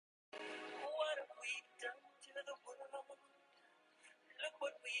Look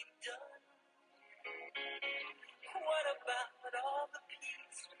what we've done. What about all the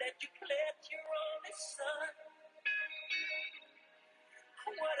peace that you pledged your only son?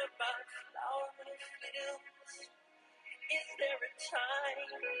 What about flower fields? Is there a time?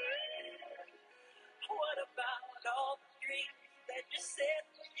 What about all the dreams that you said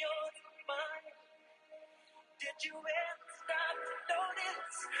were yours and mine? Did you ever stop to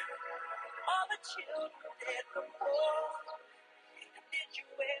notice all the children dead from war? Did you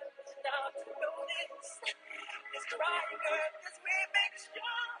ever stop to notice this crying earth, this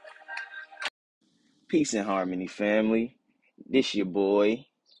remixture? Peace and harmony, family. This your boy,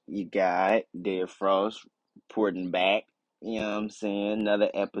 you got Dead Frost reporting back. You know what I'm saying? Another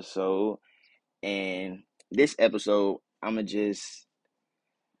episode. And this episode, I'ma just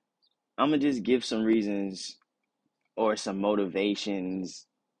give some reasons or some motivations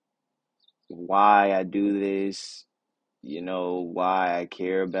why I do this, why I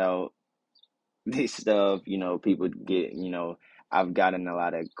care about this stuff. People get, I've gotten a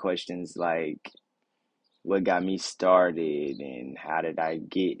lot of questions like what got me started and how did I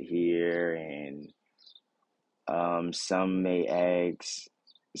get here, and some may ask,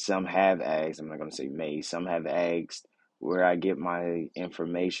 some have asked, I'm not gonna say may, some have asked where I get my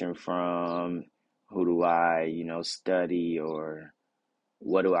information from, who do I, study, or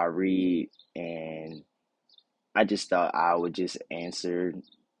what do I read, and I just thought I would just answer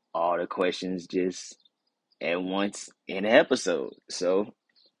all the questions just at once in an episode. So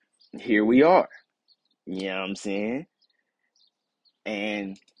here we are. You know what I'm saying?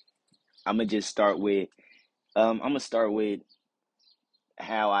 And I'm gonna just start with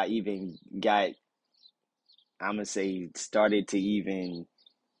how I even got, I'm gonna say, started to even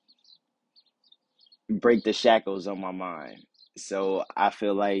break the shackles on my mind. So I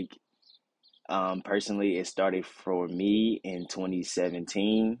feel like, personally, it started for me in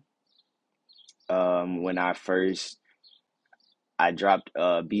 2017, when I dropped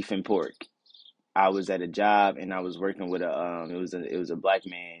beef and pork. I was at a job and I was working with it was a black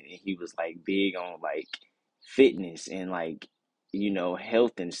man, and he was like big on like fitness and like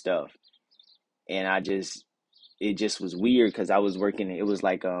health and stuff. And it just was weird because I was working, it was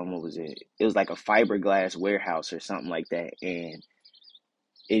like, what was it? It was like a fiberglass warehouse or something like that. And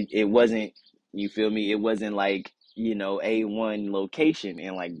it wasn't, you feel me? It wasn't like, A1 location.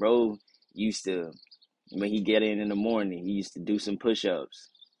 And like bro used to, when he get in the morning, he used to do some push-ups.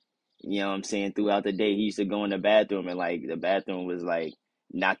 You know what I'm saying? Throughout the day, he used to go in the bathroom, and like the bathroom was like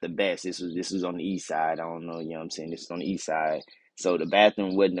not the best. This was on the east side. I don't know, you know what I'm saying? This is on the east side. So the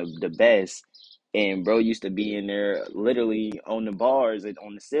bathroom wasn't the best. And bro used to be in there literally on the bars and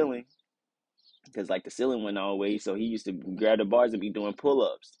on the ceiling, because like the ceiling went all the way. So he used to grab the bars and be doing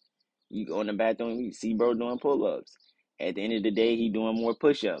pull-ups. You go in the bathroom, you see bro doing pull-ups. At the end of the day, he doing more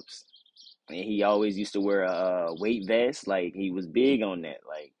push-ups. And he always used to wear a weight vest. Like he was big on that.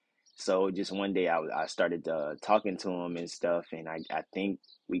 Like, so just one day I started talking to him and stuff, and I think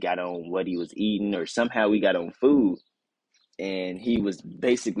we got on what he was eating, or somehow we got on food, and he was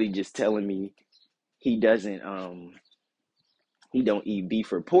basically just telling me he doesn't he don't eat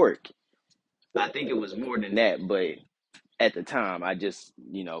beef or pork. I think it was more than that, but at the time I just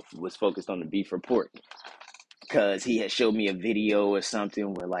was focused on the beef or pork, because he had showed me a video or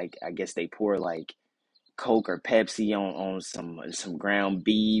something where, like, I guess they pour like Coke or Pepsi on some ground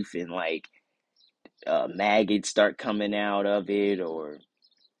beef, and like maggots start coming out of it, or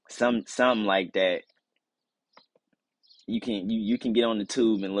something like that. You can get on the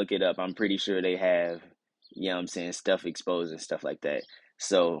tube and look it up. I'm pretty sure they have, what I'm saying, stuff exposed and stuff like that.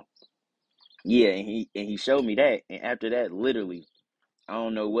 So yeah, and he showed me that, and after that, literally, I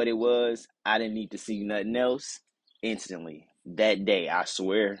don't know what it was. I didn't need to see nothing else. Instantly that day, I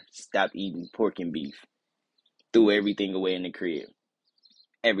swear, stopped eating pork and beef. Threw everything away in the crib.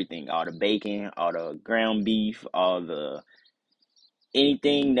 Everything, all the bacon, all the ground beef, all the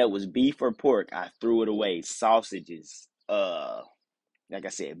anything that was beef or pork, I threw it away. Sausages, like I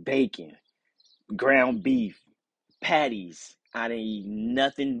said, bacon, ground beef, patties. I didn't eat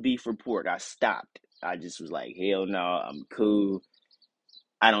nothing beef or pork. I stopped. I just was like, hell no, I'm cool.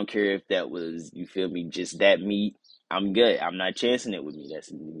 I don't care if that was, you feel me, just that meat. I'm good. I'm not chancing it with me. That's,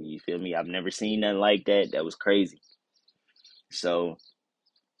 you feel me? I've never seen nothing like that. That was crazy. So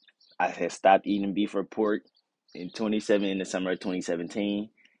I had stopped eating beef or pork in the summer of 2017.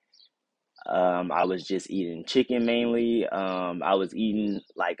 I was just eating chicken mainly. I was eating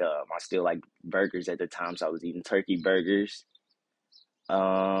like I still like burgers at the time, so I was eating turkey burgers.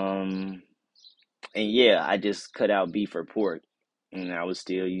 Um, and yeah, I just cut out beef or pork, and I was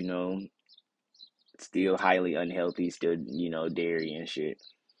still, still highly unhealthy, still, dairy and shit.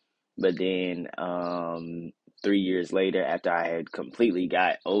 But then 3 years later, after I had completely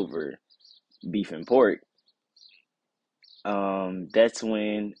got over beef and pork, that's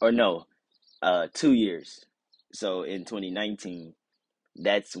when, or no, 2 years. So in 2019,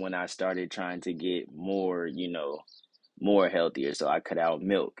 that's when I started trying to get more, more healthier. So I cut out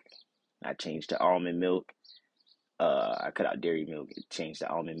milk. I changed to almond milk. I cut out dairy milk, changed to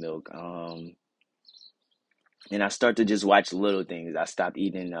almond milk. And I started to just watch little things. I stopped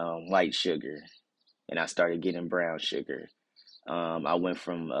eating white sugar, and I started getting brown sugar. I went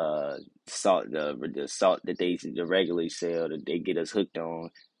from salt, the salt that they regularly sell that they get us hooked on,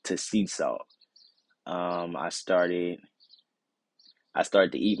 to sea salt. Um, I started I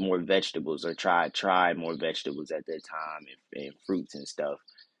started to eat more vegetables, or try more vegetables at that time, and fruits and stuff.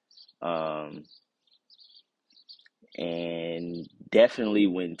 Um, and definitely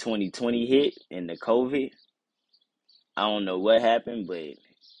when 2020 hit and the COVID, I don't know what happened, but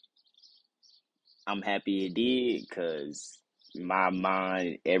I'm happy it did, because my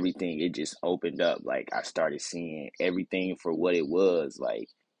mind, everything, it just opened up. Like, I started seeing everything for what it was. Like,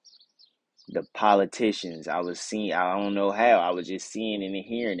 the politicians, I was seeing, I don't know how, I was just seeing and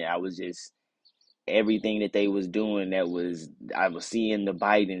hearing it. I was just, everything that they was doing, I was seeing the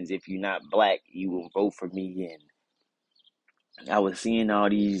Bidens, if you're not black, you will vote for me. And I was seeing all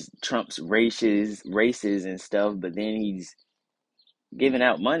these Trump's races and stuff, but then he's giving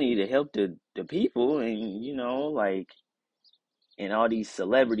out money to help the people, and like, and all these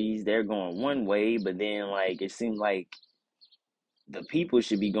celebrities, they're going one way, but then, like, it seemed like the people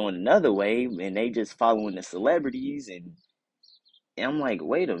should be going another way, and they just following the celebrities. And I'm like,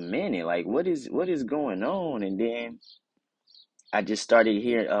 wait a minute, like, what is going on? And then I just started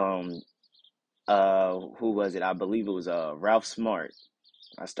hearing, who was it? I believe it was Ralph Smart.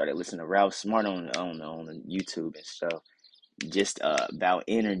 I started listening to Ralph Smart on YouTube and stuff, just about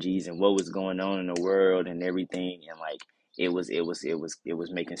energies and what was going on in the world and everything. And like, it was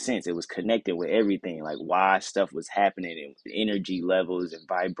making sense. It was connected with everything, like why stuff was happening, and energy levels and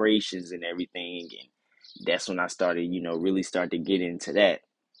vibrations and everything. And that's when I started, really start to get into that.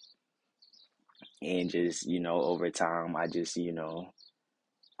 And just, over time, I just,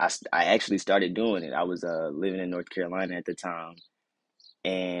 I actually started doing it. I was living in North Carolina at the time,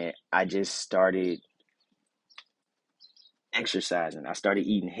 and I just started exercising. I started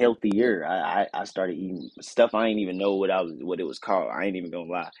eating healthier. I started eating stuff I didn't even know what it was called. I ain't even gonna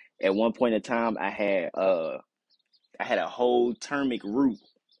lie. At one point in time, I had a whole turmeric root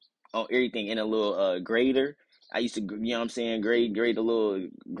on everything in a little grater. I used to, what I'm saying, grate a little,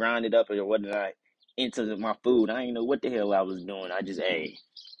 grind it up or whatnot into my food. I didn't know what the hell I was doing. I just ate,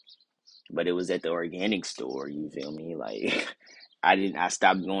 but it was at the organic store. You feel me? Like, I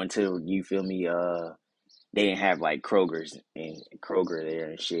stopped going to, you feel me? They didn't have like Kroger there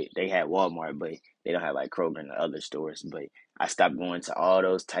and shit. They had Walmart, but they don't have like Kroger in the other stores. But I stopped going to all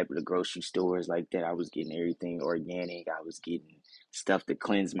those type of the grocery stores like that. I was getting everything organic. I was getting stuff to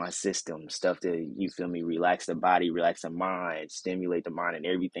cleanse my system, stuff to, you feel me, relax the body, relax the mind, stimulate the mind and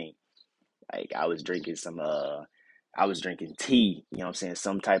everything. Like, I was drinking tea, you know what I'm saying?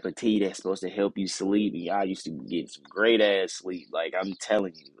 Some type of tea that's supposed to help you sleep. And y'all used to get some great ass sleep. Like, I'm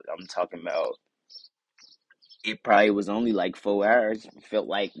telling you, I'm talking about, it probably was only like 4 hours. It felt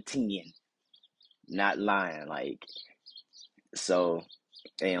like 10, not lying. Like, so,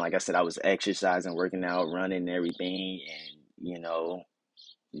 and like I said, I was exercising, working out, running and everything, and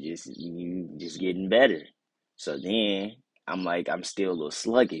just getting better. So then I'm like, I'm still a little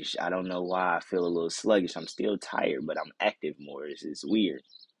sluggish. I don't know why I feel a little sluggish. I'm still tired, but I'm active more. It's weird.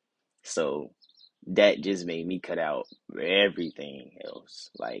 So that just made me cut out everything else.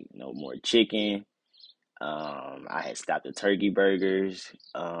 Like, no more chicken. I had stopped the turkey burgers.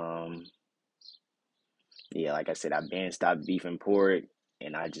 Yeah, like I said, I been stopped beef and pork,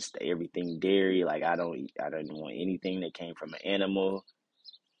 and I just, everything dairy. Like, I didn't want anything that came from an animal.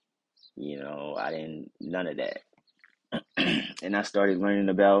 I didn't, none of that. And I started learning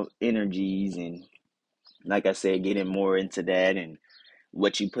about energies, and like I said, getting more into that, and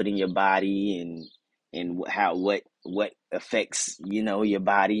what you put in your body, and how, what affects, your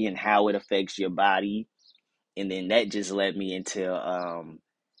body, and how it affects your body. And then that just led me into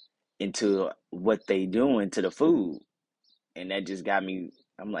what they doing to the food. And that just got me,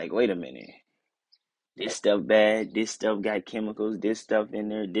 I'm like, wait a minute, this stuff bad, this stuff got chemicals, this stuff in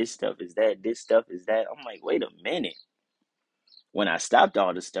there, this stuff is that, this stuff is that. I'm like, wait a minute. When I stopped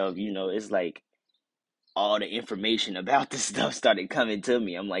all the stuff, it's like all the information about this stuff started coming to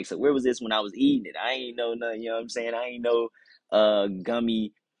me. I'm like, so where was this when I was eating it? I ain't know nothing, you know what I'm saying? I ain't know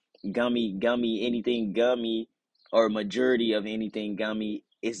gummy anything gummy, or majority of anything gummy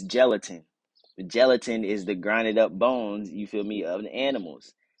is gelatin. Gelatin is the grinded up bones, you feel me, of the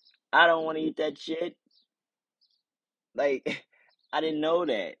animals. I don't want to eat that shit. Like, I didn't know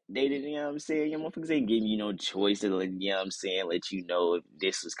that. They didn't, you know what I'm saying? Your motherfuckers ain't giving you no choice to, like, you know what I'm saying, let you know if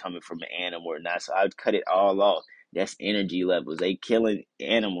this was coming from an animal or not. So I'd cut it all off. That's energy levels. They killing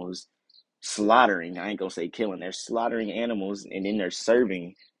animals, slaughtering. I ain't gonna say killing. They're slaughtering animals, and then they're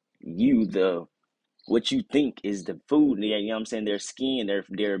serving you the what you think is the food. You know what I'm saying? Their skin,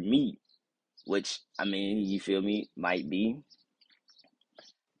 their meat, which, I mean, you feel me, might be.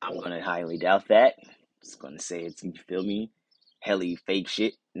 I'm gonna highly doubt that. It's gonna say it's, you feel me, helly fake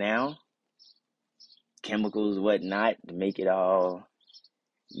shit now, chemicals, whatnot, to make it all.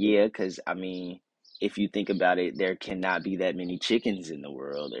 Yeah, because I mean, if you think about it, there cannot be that many chickens in the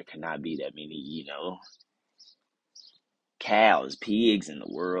world. There cannot be that many, cows, pigs in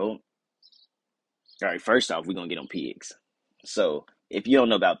the world. All right, first off, we're gonna get on pigs. So if you don't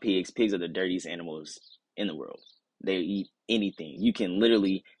know about pigs, pigs are the dirtiest animals in the world. They eat anything. You can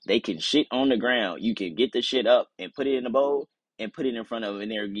literally, they can shit on the ground. You can get the shit up and put it in a bowl and put it in front of them,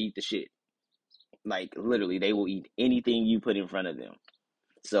 and they'll eat the shit. Like, literally, they will eat anything you put in front of them.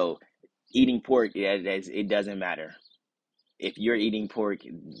 So eating pork, yeah, it doesn't matter. If you're eating pork,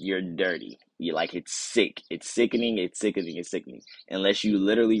 you're dirty. You like, it's sick. It's sickening. It's sickening. It's sickening. Unless you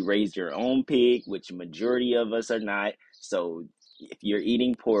literally raised your own pig, which majority of us are not. So if you're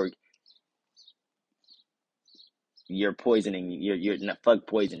eating pork, you're poisoning. You're not, fuck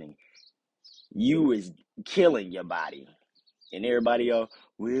poisoning. You is killing your body. And everybody else,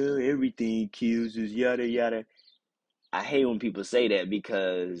 well, everything kills us, yada yada. I hate when people say that,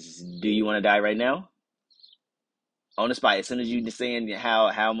 because do you want to die right now? On the spot, as soon as you saying how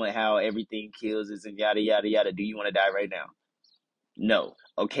everything kills us and yada yada yada, do you want to die right now? No.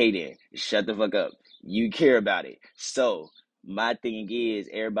 Okay then, shut the fuck up. You care about it. So my thing is,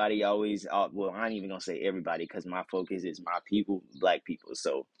 everybody always, well, I ain't even gonna say everybody, because my focus is my people, black people.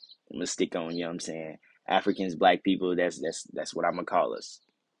 So I'm gonna stick on, you know what I'm saying, Africans, black people. That's what I'm gonna call us.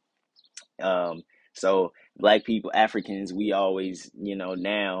 Um, so black people, Africans, we always,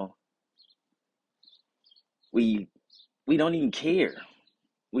 now we we don't even care.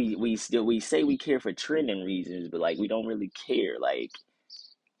 We say we care for trending reasons, but like, we don't really care. Like,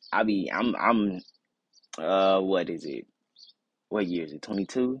 I'm what is it? What year is it?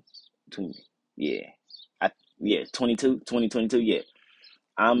 22? 20, yeah. I yeah, 22, 2022, yeah.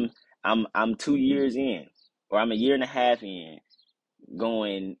 I'm I'm 2 years in, or I'm a year and a half in,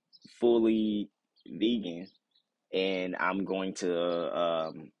 going fully vegan, and I'm going to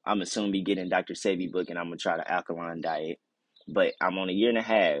I'm gonna soon be getting Dr. Sebi book, and I'm gonna try the alkaline diet. But I'm on a year and a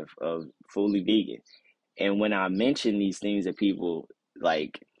half of fully vegan. And when I mention these things to people,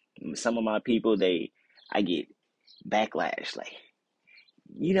 like, some of my people, I get backlash. Like,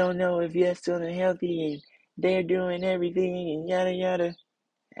 you don't know if you're still unhealthy, and they're doing everything and yada yada.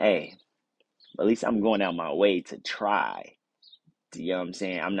 Hey, at least I'm going out my way to try. You know what I'm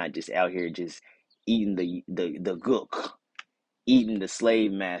saying? I'm not just out here just eating the gook, eating the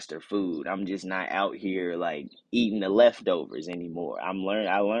slave master food. I'm just not out here like eating the leftovers anymore. I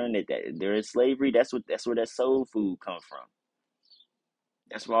learned that there is slavery. That's where that soul food come from.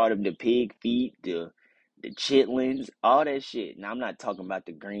 That's where all of the pig feet, the chitlins, all that shit. Now I'm not talking about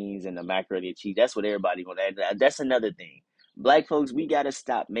the greens and the macaroni and cheese. That's what everybody want. That's another thing. Black folks, we gotta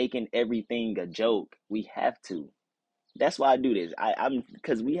stop making everything a joke. We have to. That's why I do this. I'm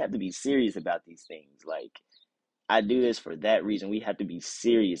because we have to be serious about these things. Like, I do this for that reason. We have to be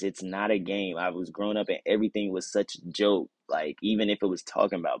serious. It's not a game. I was growing up and everything was such a joke. Like, even if it was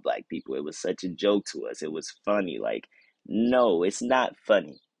talking about black people, it was such a joke to us. It was funny. Like, no, it's not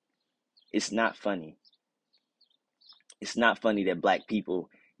funny. It's not funny. It's not funny that black people,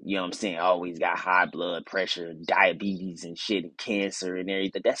 you know what I'm saying, always got high blood pressure, diabetes and shit, and cancer and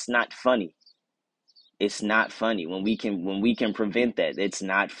everything. That's not funny. It's not funny. When we can prevent that, it's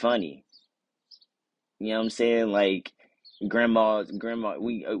not funny. You know what I'm saying? Like, grandma,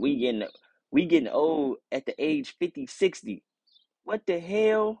 we getting old at the age 50, 60. What the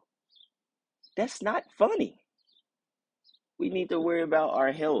hell? That's not funny. We need to worry about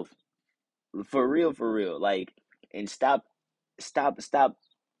our health. For real, for real. Like, and stop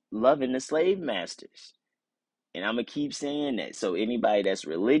loving the slave masters. And I'm gonna keep saying that. So anybody that's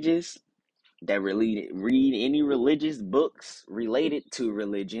religious, that really read any religious books related to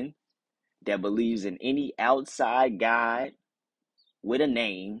religion, that believes in any outside God with a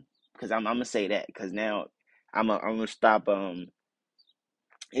name, because I'm gonna say that, because now I'm gonna stop.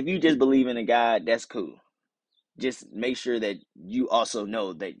 If you just believe in a God, that's cool. Just make sure that you also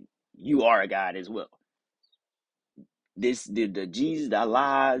know that You are a God as well. This the Jesus, the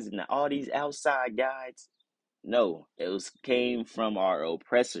lies, and all these outside gods. No, it was came from our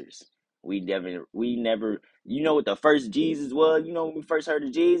oppressors. We never. You know what the first Jesus was? You know when we first heard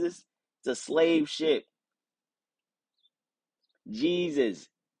of Jesus? It's a slave ship. Jesus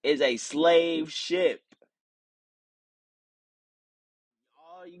is a slave ship.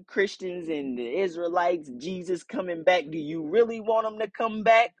 All you Christians and the Israelites, Jesus coming back. Do you really want him to come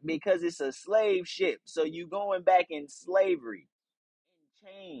back? Because it's a slave ship. So you going back in slavery, in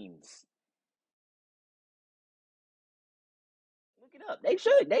chains. Look it up. They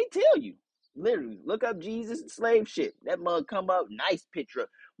should. They tell you. Literally, look up Jesus slave ship. That mug come up, nice picture.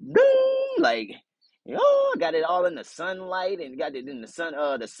 Boom, like, got it all in the sunlight and got it in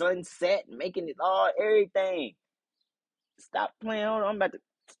the sunset, making it all everything. Stop playing. Hold on, I'm about to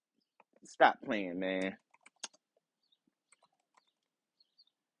stop playing, man.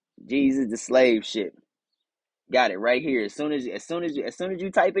 Jesus the slave ship. Got it right here. As soon as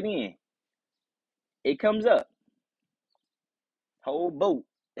you type it in, it comes up. Whole boat.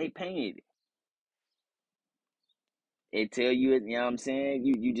 They painted it. It tell you it, you know what I'm saying?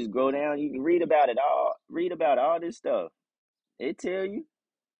 You just go down, you can read about all this stuff. It tell you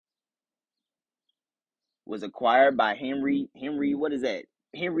was acquired by Henry, what is that?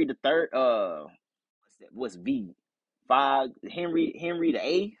 Henry the third, what's V? Five Henry the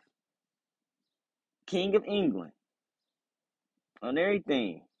eighth, King of England, on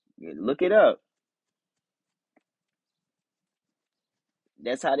everything. Look it up.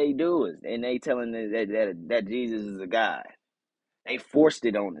 That's how they do it. And they telling that Jesus is a God. They forced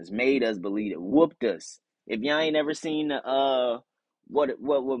it on us, made us believe it, whooped us. If y'all ain't ever seen the what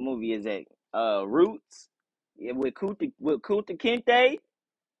movie is that? Roots, yeah, with Kunta Kinte.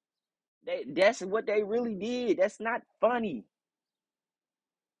 That's what they really did. That's not funny.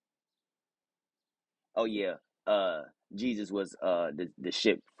 Oh yeah, uh, Jesus was the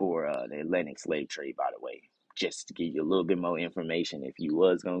ship for the Atlantic slave trade. By the way, just to give you a little bit more information, if you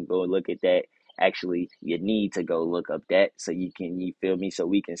was gonna go look at that, actually, you need to go look up that so you feel me, so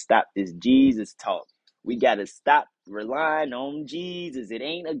we can stop this Jesus talk. We gotta stop relying on Jesus. It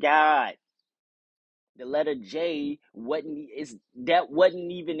ain't a God. The letter J wasn't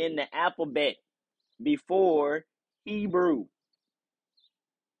even in the alphabet before Hebrew.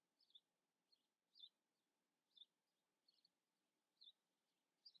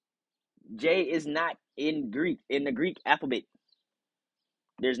 J is not in Greek, in the Greek alphabet.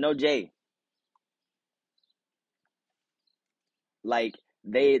 There's no J. Like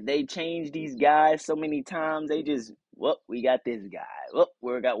they change these guys so many times. They just, well, we got this guy. Well,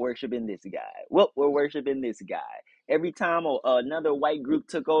 we're got worshiping this guy. Well, we're worshiping this guy. Every time another white group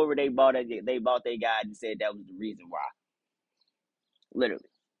took over, they bought their guy and said that was the reason why. Literally.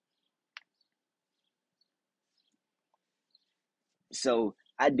 So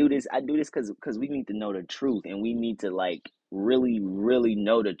I do this because we need to know the truth, and we need to like really really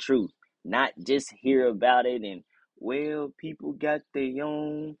know the truth, not just hear about it and, well, people got their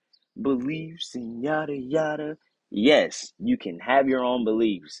own beliefs and yada yada. Yes, you can have your own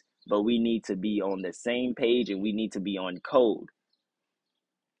beliefs, but we need to be on the same page and we need to be on code.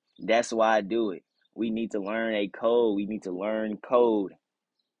 That's why I do it. We need to learn a code. We need to learn code.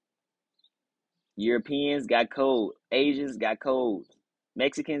 Europeans got code, Asians got codes,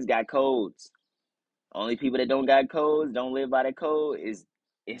 Mexicans got codes. Only people that don't got codes, don't live by the code, is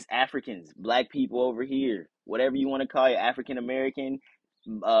Africans, black people over here, whatever you want to call it, African American,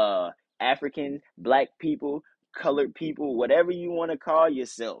 uh, African, black people, colored people, whatever you want to call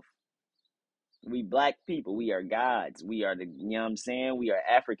yourself. We black people, we are gods. We are you know what I'm saying? We are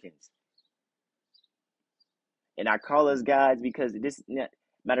Africans, and I call us gods because this.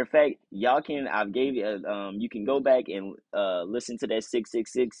 Matter of fact, y'all can. I've gave you. You can go back and listen to that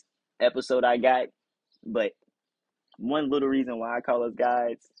 666 episode I got, but one little reason why I call us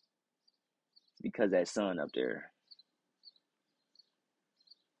guides is because that sun up there,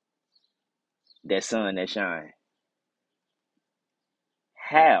 that sun that shine.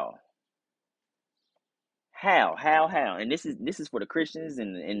 How, how? And this is for the Christians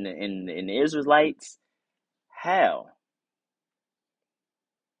and the Israelites. How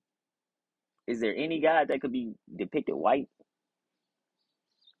is there any God that could be depicted white,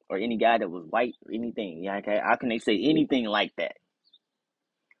 or any guy that was white or anything? Yeah, okay. How can they say anything like that?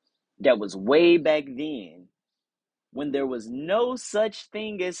 That was way back then when there was no such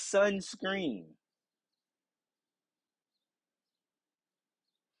thing as sunscreen.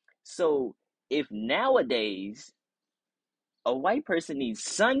 So if nowadays a white person needs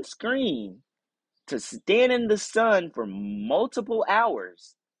sunscreen to stand in the sun for multiple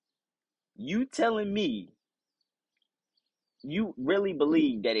hours, You telling me you really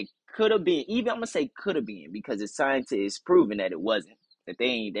believe that it could have been, even I'm gonna say could have been, because the science is proven that it wasn't, that they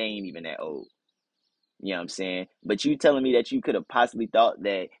ain't even that old. You know what I'm saying? But you telling me that you could have possibly thought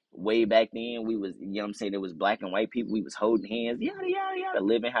that way back then we was, you know what I'm saying, there was black and white people, we was holding hands, yada yada yada,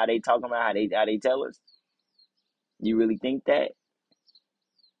 living how they talking about, how they tell us. You really think that?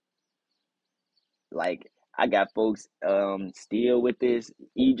 Like, I got folks still with this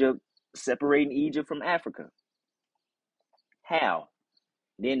Egypt, separating Egypt from Africa. How?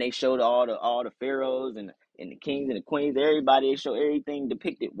 Then they showed all the pharaohs and the kings and the queens, everybody. They show everything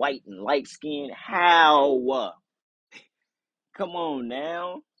depicted white and light skin. How? Come on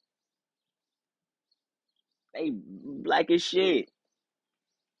now, they black as shit.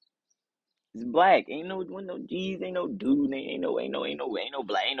 It's black. Ain't no G's. Ain't no dude. Ain't no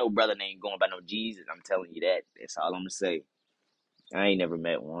black. Ain't no brother name going by no Jesus. I'm telling you that. That's all I'm gonna say. I ain't never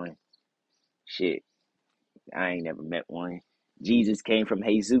met one. Shit, I ain't never met one. Jesus came from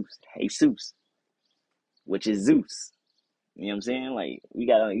Jesus, which is Zeus. You know what I'm saying? Like, you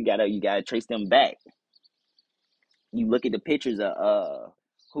gotta trace them back. You look at the pictures of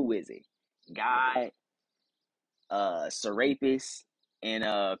who is it? God, Serapis, and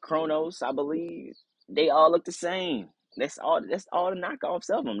Kronos, I believe. They all look the same. That's all the knockoffs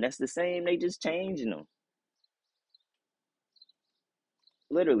of them. That's the same. They just changing them.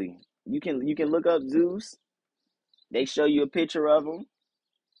 Literally. You can look up Zeus. They show you a picture of him.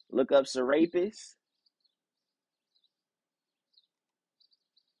 Look up Serapis.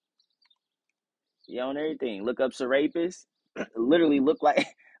 You on everything. Look up Serapis. literally look like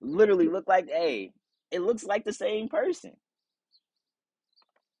literally look like, hey, it looks like the same person.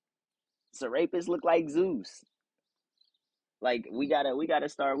 Serapis look like Zeus. Like, we gotta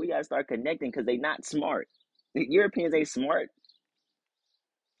start connecting, because they not smart. The Europeans ain't smart.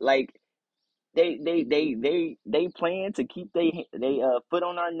 Like, they plan to keep they foot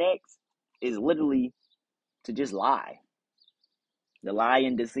on our necks, is literally to just lie, to lie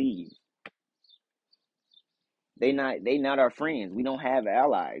and deceive. They not our friends. We don't have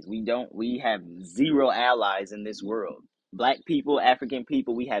allies. We have zero allies in this world. Black people, African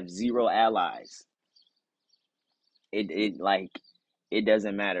people, we have zero allies. It like, it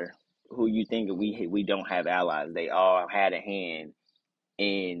doesn't matter who you think, we don't have allies. They all had a hand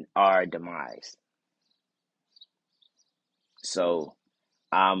in our demise. So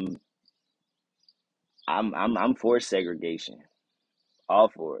I'm I'm for segregation. All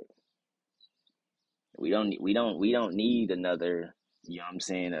for it. We don't need another, you know what I'm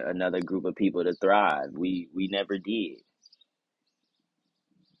saying, another group of people to thrive. We never did.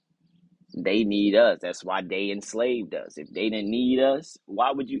 They need us. That's why they enslaved us. If they didn't need us,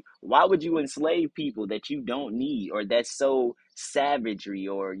 why would you enslave people that you don't need, or that's so savagery,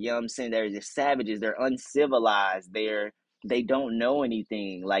 or, you know what I'm saying, they're just savages, they're uncivilized, they don't know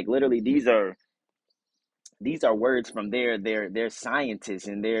anything. Like, literally, these are words from their scientists,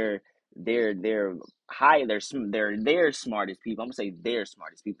 and they're high they're smartest people. I'm gonna say their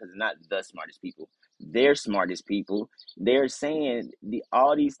smartest people, because not the smartest people. Their smartest people. They're saying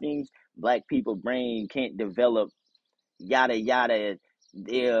all these things. Black people brain can't develop, yada yada.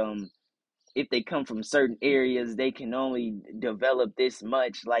 If they come from certain areas, they can only develop this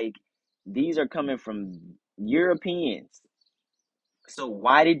much. Like, these are coming from Europeans. So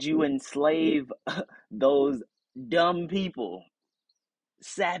why did you enslave those dumb people,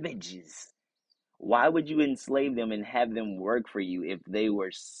 savages? Why would you enslave them and have them work for you if they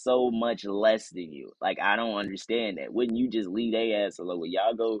were so much less than you? Like, I don't understand that. Wouldn't you just leave their ass alone? Well,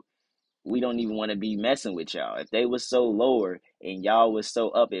 y'all go. We don't even want to be messing with y'all. If they was so lower and y'all was so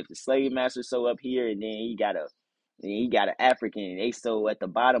up, if the slave master's so up here, and then he got an African, and they so at the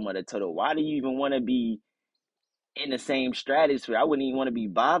bottom of the total, why do you even want to be in the same stratosphere? I wouldn't even want to be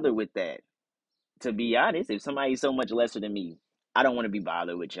bothered with that. To be honest, if somebody's so much lesser than me, I don't want to be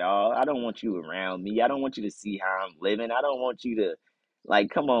bothered with y'all. I don't want you around me. I don't want you to see how I'm living. I don't want you to, like,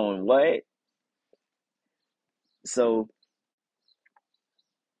 come on, what? So,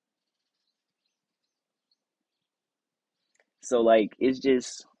 like, it's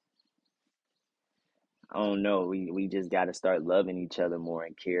just, I don't know. We just got to start loving each other more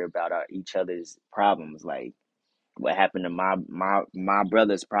and care about each other's problems. Like, what happened to my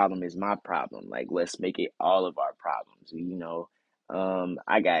brother's problem is my problem. Like, let's make it all of our problems.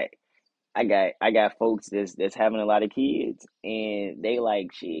 I got folks that's having a lot of kids, and they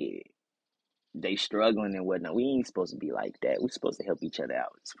like, shit, they struggling and whatnot. We ain't supposed to be like that. We're supposed to help each other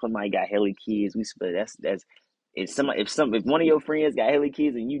out. Somebody got hella kids. We supposed that's if one of your friends got hella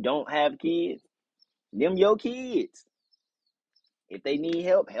kids and you don't have kids, them your kids. If they need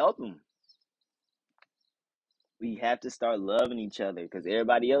help, help them. We have to start loving each other because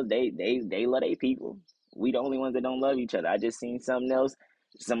everybody else they love their people. We the only ones that don't love each other. I just seen something else.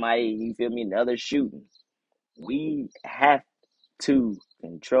 Somebody, you feel me? Another shooting. We have to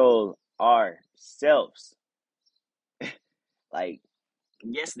control ourselves. Like,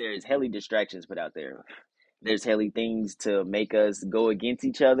 yes, there's helly distractions put out there. There's helly things to make us go against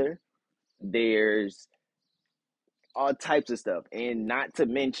each other. There's all types of stuff. And not to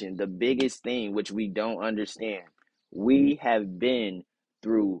mention the biggest thing, which we don't understand. We have been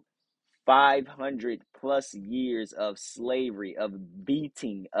through 500 plus years of slavery, of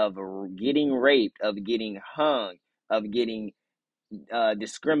beating, of getting raped, of getting hung, of getting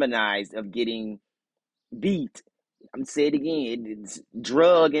discriminized, of getting beat. I'm saying it again. It's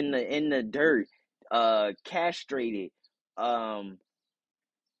drug in the dirt, castrated, um,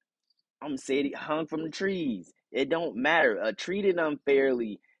 I'm saying it, hung from the trees. It don't matter. Treated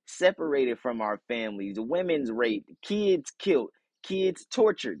unfairly, separated from our families, women's raped, kids killed, kids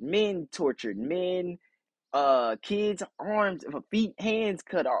tortured, men, kids arms, feet, hands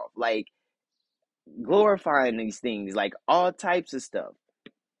cut off, like glorifying these things, like all types of stuff.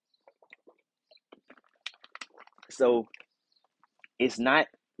 So it's not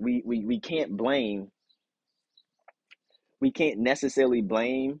we can't blame, we can't necessarily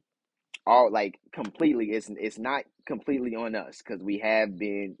blame all like completely. It's not completely on us because we have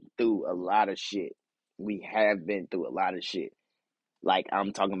been through a lot of shit. We have been through a lot of shit. Like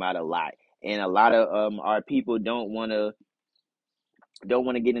I'm talking about a lot. And a lot of our people don't want to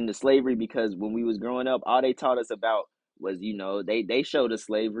get into slavery because when we was growing up, all they taught us about was, they showed us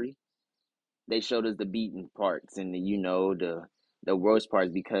slavery. They showed us the beaten parts and the worst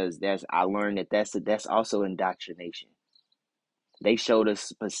parts, because that's I learned that's also indoctrination. They showed us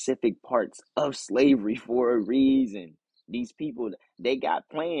specific parts of slavery for a reason. These people, they got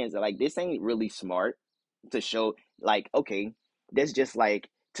plans. Like, this ain't really smart to show. Like, okay, that's just like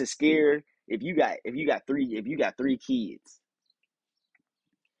to scare. If you got three kids,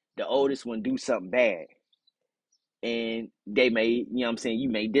 the oldest one do something bad, and they may, I'm saying, you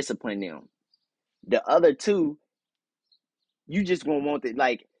may discipline them. The other two, you just gonna want it,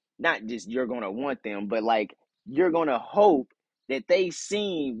 like, not just you're gonna want them, but like you're gonna hope that they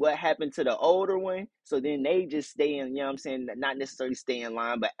seen what happened to the older one, so then they just stay in, I'm saying, not necessarily stay in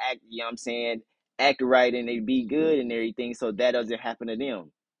line, but act, I'm saying, act right, and they be good and everything, so that doesn't happen to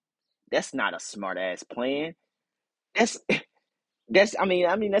them. That's not a smart ass plan. That's that's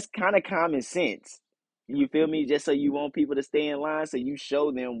that's kind of common sense. You feel me? Just so you want people to stay in line, so you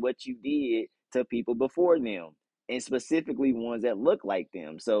show them what you did to people before them, and specifically ones that look like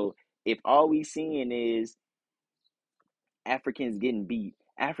them. So if all we seeing is Africans getting beat,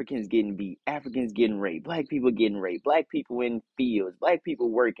 Africans getting raped, black people in fields, black people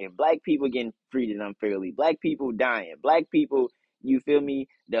working, black people getting treated unfairly, black people dying, black people, you feel me?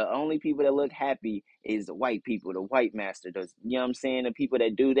 The only people that look happy is the white people, the white master, those, I'm saying, the people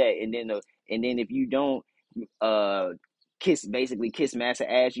that do that, and then if you don't uh kiss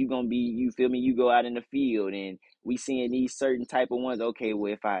massa ass, you gonna be, you feel me, you go out in the field, and we seeing these certain type of ones. Okay,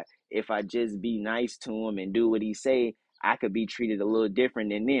 well, if I just be nice to him and do what he say, I could be treated a little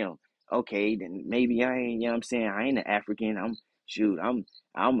different than them. Okay, then maybe I ain't, I'm saying, I ain't an African. Shoot, I'm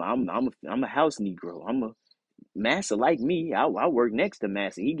a house Negro. I'm a massa, like me. I work next to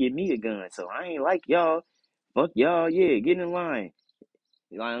massa. He give me a gun, so I ain't like y'all. Fuck y'all, yeah, get in line.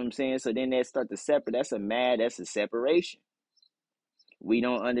 You know what I'm saying? So then that start to separate. That's a separation. We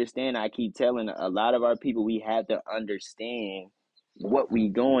don't understand. I keep telling a lot of our people, we have to understand what we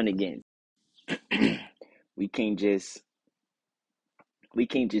going against. we can't just we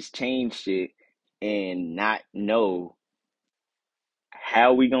can't just change shit and not know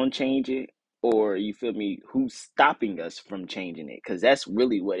how we gonna change it, or, you feel me, who's stopping us from changing it, because that's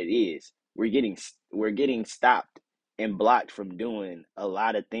really what it is. We're getting stopped and blocked from doing a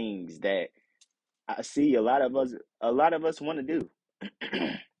lot of things that I see a lot of us want to do.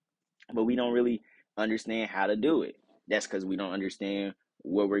 But we don't really understand how to do it. That's because we don't understand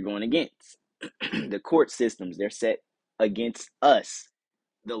what we're going against. The court systems, they're set against us.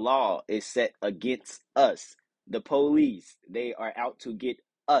 The law is set against us. The police, they are out to get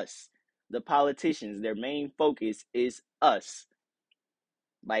us. The politicians, their main focus is us.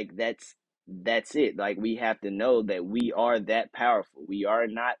 Like, that's it. Like, we have to know that we are that powerful. We are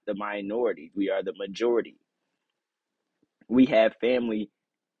not the minority. We are the majority. We have family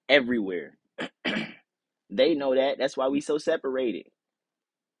everywhere. They know that. That's why we so separated.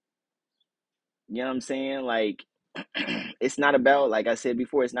 You know what I'm saying? Like, it's not about, like I said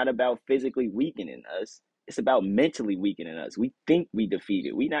before, it's not about physically weakening us. It's about mentally weakening us. We think we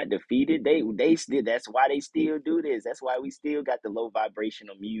defeated. We not defeated. They still. That's why they still do this. That's why we still got the low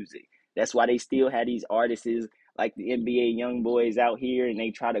vibrational music. That's why they still have these artists like the NBA young boys out here, and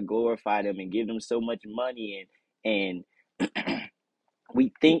they try to glorify them and give them so much money and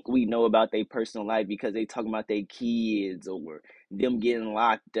we think we know about their personal life because they talking about their kids or them getting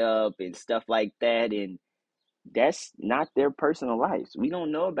locked up and stuff like that, and that's not their personal lives. We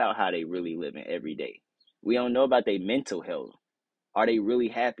don't know about how they really living every day. We don't know about their mental health. Are they really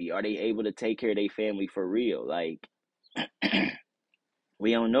happy? Are they able to take care of their family for real? Like,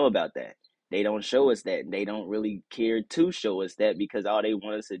 we don't know about that. They don't show us that. They don't really care to show us that because all they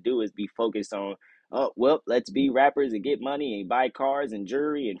want us to do is be focused on, oh, well, let's be rappers and get money and buy cars and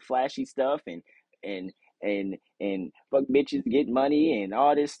jewelry and flashy stuff and and fuck bitches, get money and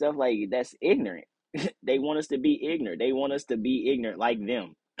all this stuff. Like, that's ignorant. They want us to be ignorant. They want us to be ignorant like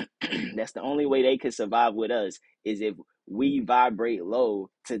them. That's the only way they could survive with us is if we vibrate low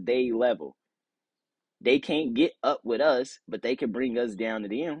to their level. They can't get up with us, but they can bring us down to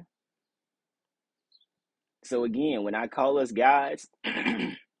them. So again, when I call us guys,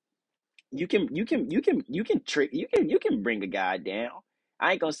 you can bring a guy down.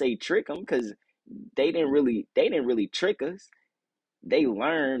 I ain't gonna say trick them because they didn't really trick us. They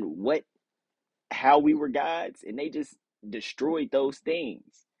learned how we were gods, and they just destroyed those things.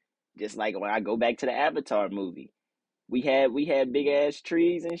 Just like when I go back to the Avatar movie, we had big ass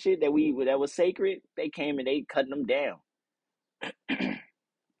trees and shit that was sacred. They came and they cut them down.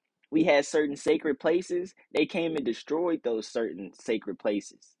 We had certain sacred places. They came and destroyed those certain sacred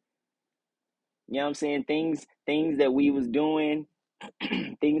places. You know what I'm saying? Things that we was doing,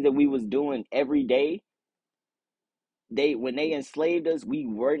 things that we was doing every day. When they enslaved us, we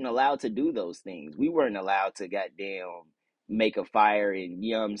weren't allowed to do those things. We weren't allowed to goddamn make a fire and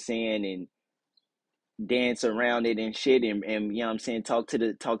you know what I'm saying and dance around it and shit and you know what I'm saying talk to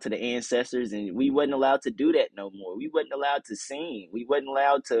the ancestors, and we wasn't allowed to do that no more. We wasn't allowed to sing. We wasn't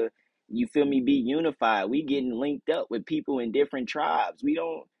allowed to, you feel me, be unified. We getting linked up with people in different tribes. We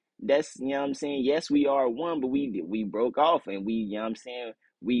don't That's, you know what I'm saying, yes, we are one, but we broke off and we, you know what I'm saying,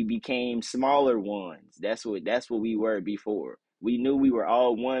 we became smaller ones. That's what we were before. We knew we were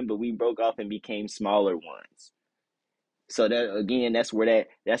all one, but we broke off and became smaller ones. So that again, that's where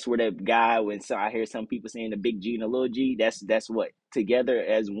that guy, when I hear some people saying the big G and the little G, that's what, together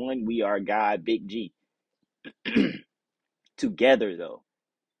as one we are God, big G. Together though,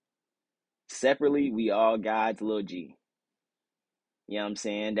 separately we all God's little G. You know what I'm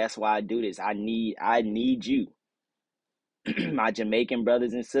saying? That's why I do this. I need you. My Jamaican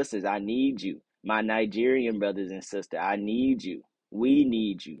brothers and sisters, I need you. My Nigerian brothers and sisters, I need you. We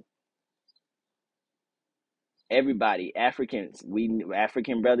need you. Everybody, African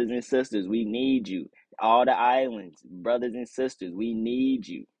brothers and sisters, we need you. All the islands, brothers and sisters, we need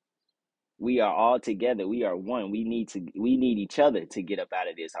you. We are all together. We are one. We need each other to get up out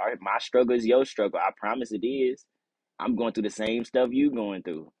of this. All right, my struggle is your struggle. I promise it is. I'm going through the same stuff you going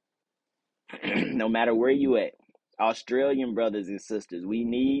through. No matter where you at. Australian brothers and sisters, we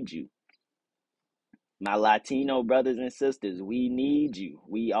need you. My Latino brothers and sisters, we need you.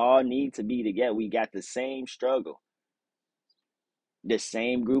 We all need to be together. We got the same struggle. The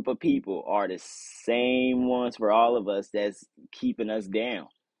same group of people are the same ones for all of us that's keeping us down.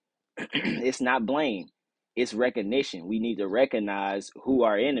 It's not blame, it's recognition. We need to recognize who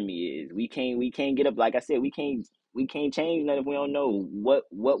our enemy is. We can't get up, like I said, we can't change nothing if we don't know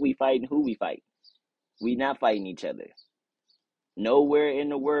what we fight and who we fight. We not fighting each other. Nowhere in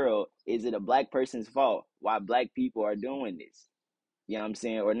the world is it a black person's fault why black people are doing this. You know what I'm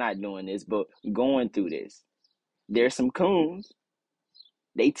saying? Or not doing this, but going through this. There's some coons.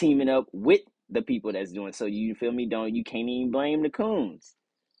 They teaming up with the people that's doing, so you feel me? Don't You can't even blame the coons.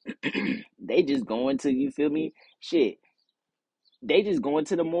 They just going to, you feel me? Shit. They just going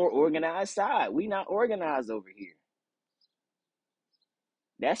to the more organized side. We not organized over here.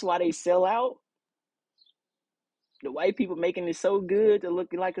 That's why they sell out. The white people making it so good to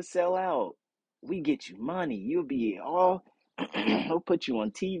look like a sellout. We get you money. You'll be all we'll put you on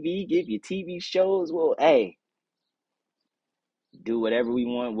TV, give you TV shows. Well, hey, do whatever we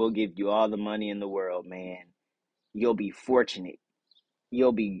want. We'll give you all the money in the world, man. You'll be fortunate.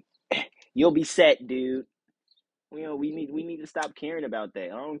 You'll be you'll be set, dude. We need to stop caring about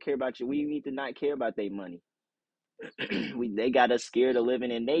that. I don't care about you. We need to not care about their money. They got us scared of living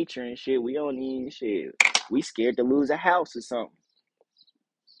in nature and shit. We don't need shit. We scared to lose a house or something.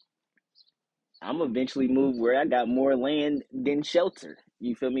 I'm eventually move where I got more land than shelter.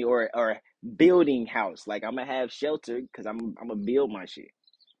 You feel me? Or building house. Like I'm gonna have shelter because I'm gonna build my shit.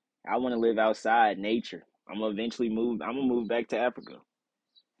 I want to live outside nature. I'm gonna eventually move. I'm gonna move back to Africa.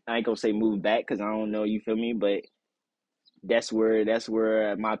 I ain't gonna say move back because I don't know. You feel me? But that's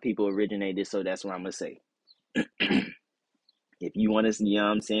where my people originated. So that's what I'm gonna say. If you want to, you know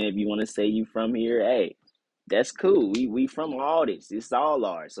what I'm saying. If you want to say you from here, hey, that's cool. We from all this. It's all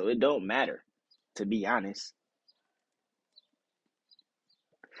ours. So it don't matter. To be honest,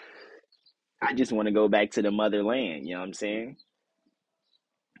 I just want to go back to the motherland. You know what I'm saying?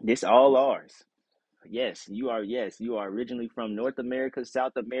 This all ours. Yes, you are. Yes, you are originally from North America,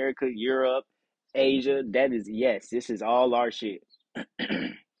 South America, Europe, Asia. That is yes. This is all our shit.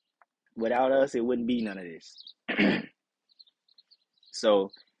 Without us, it wouldn't be none of this.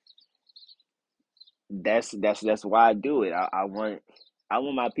 So that's why I do it. I want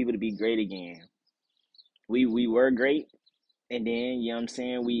my people to be great again. We were great, and then you know what I'm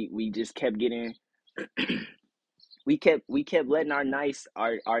saying. We just kept getting. We kept letting our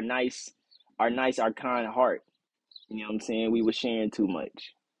kind heart. You know what I'm saying? We were sharing too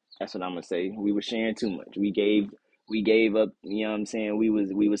much. That's what I'm gonna say. We were sharing too much. We gave up, you know what I'm saying? We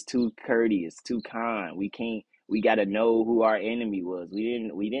was too courteous, too kind. We gotta know who our enemy was. We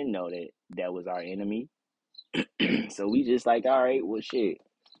didn't know that was our enemy. So we just like, all right, well shit.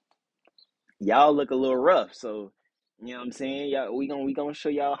 Y'all look a little rough, so you know what I'm saying? Y'all, we gonna show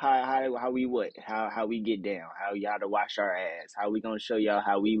y'all how we what how we get down, how y'all to wash our ass, how we gonna show y'all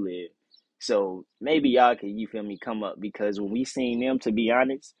how we live. So maybe y'all can, you feel me, come up because when we seen them, to be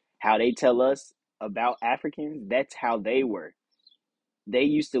honest, how they tell us about Africans, that's how they were. They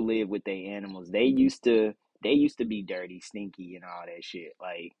used to live with their animals. They used to be dirty, stinky, and all that shit.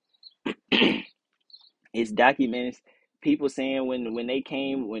 Like it's documented. People saying when they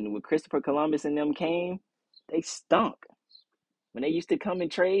came, when Christopher Columbus and them came, they stunk. When they used to come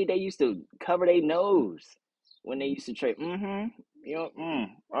and trade, they used to cover their nose when they used to trade. Mm-hmm. You know,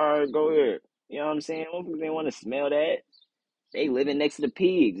 all right, go ahead. You know what I'm saying? Motherfuckers didn't want to smell that. They living next to the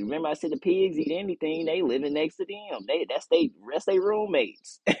pigs. Remember I said the pigs eat anything. They living next to them. That's they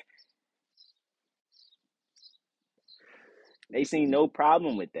roommates. They seen no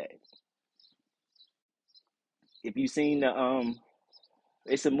problem with that. If you seen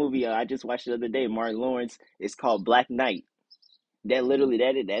it's a movie I just watched the other day. Martin Lawrence. It's called Black Knight. That literally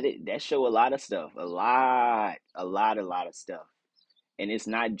that show a lot of stuff. A lot of stuff. And it's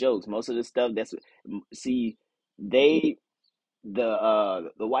not jokes. Most of the stuff that's see they the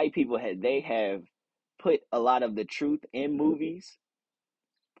white people have put a lot of the truth in movies,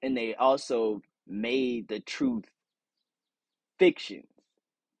 and they also made the truth fiction.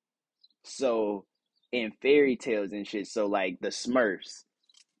 So in fairy tales and shit, so like the Smurfs,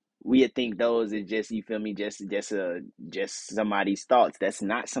 we would think those is just, you feel me, just somebody's thoughts. That's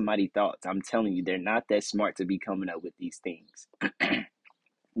not somebody's thoughts. I'm telling you, they're not that smart to be coming up with these things.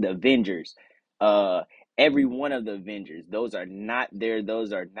 The Avengers, uh, every one of the Avengers, those are not their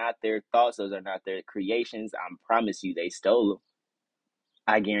thoughts. Those are not their creations. I promise you, they stole them.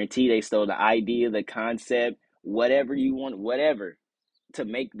 I guarantee they stole the idea, the concept, whatever you want, whatever to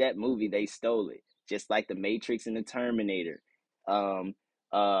make that movie. They stole it, just like the Matrix and the Terminator. Um,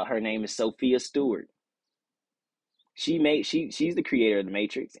 her name is Sophia Stewart. She's the creator of the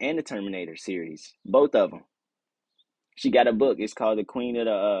Matrix and the Terminator series, both of them. She got a book. It's called the Queen of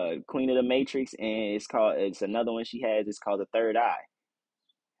the Matrix, and it's another one she has. It's called the Third Eye.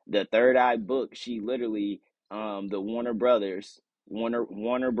 The Third Eye book. She literally the Warner Brothers,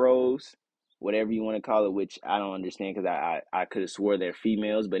 Warner Bros, whatever you want to call it, which I don't understand because I could have swore they're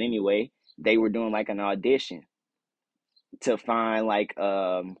females, but anyway, they were doing like an audition to find like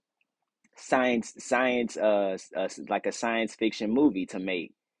science like a science fiction movie to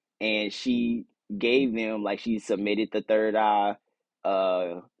make, and she gave them, like, she submitted the Third Eye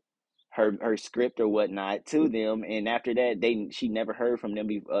uh her script or whatnot to them, and after that she never heard from them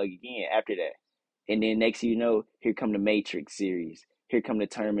again after that. And then next you know, here come the Matrix series, here come the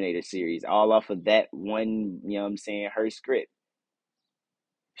Terminator series, all off of that one, you know what I'm saying, her script.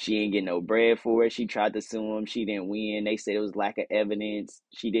 She ain't get no bread for it. She tried to sue him. She didn't win. They said it was lack of evidence.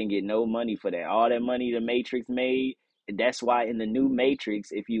 She didn't get no money for that. All that money the Matrix made. That's why in the new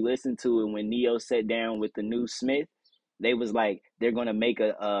Matrix, if you listen to it, when Neo sat down with the new Smith, they was like, they're gonna make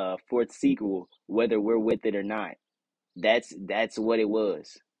a fourth sequel, whether we're with it or not. That's what it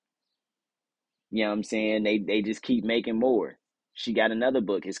was. You know what I'm saying? They just keep making more. She got another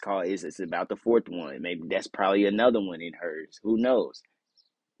book. It's about the fourth one. Maybe that's probably another one in hers. Who knows?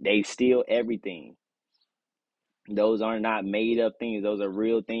 They steal everything. Those are not made up things. Those are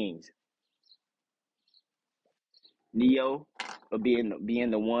real things. Neo, being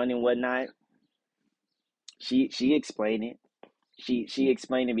the one and whatnot. She explained it. She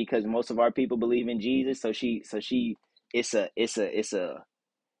explained it because most of our people believe in Jesus. So she it's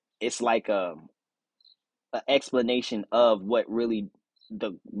like a explanation of what really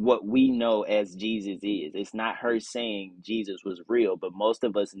the what we know as Jesus is. It's not her saying Jesus was real, but most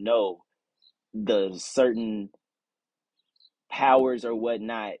of us know the certain powers or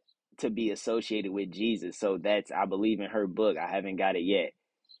whatnot to be associated with Jesus. So that's, I believe, in her book. I haven't got it yet.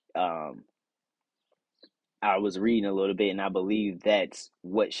 Um, I was reading a little bit, and I believe that's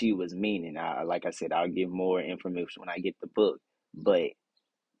what she was meaning. Like I said, I'll give more information when I get the book, but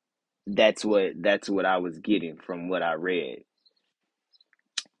that's what I was getting from what I read.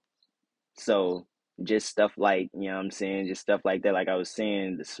 So just stuff like, you know what I'm saying, just stuff like that. Like I was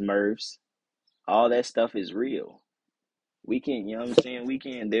saying, the Smurfs, all that stuff is real. We can, you know what I'm saying, we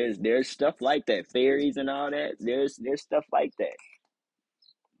can, there's stuff like that, fairies and all that. There's stuff like that.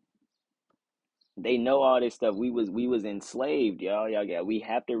 They know all this stuff. We was enslaved, y'all. We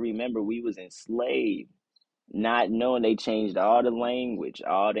have to remember we was enslaved. Not knowing, they changed all the language,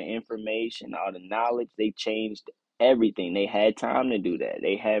 all the information, all the knowledge. They changed everything. They had time to do that.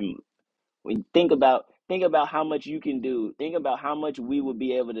 They had, when think about how much you can do. Think about how much we would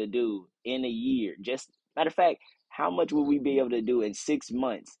be able to do in a year. Just matter of fact, how much would we be able to do in 6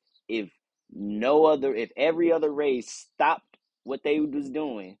 months if if every other race stopped what they was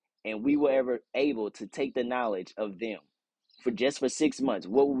doing and we were ever able to take the knowledge of them for 6 months?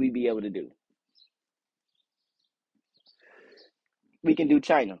 What would we be able to do? We can do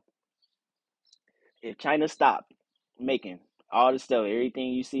China. If China stopped making all the stuff,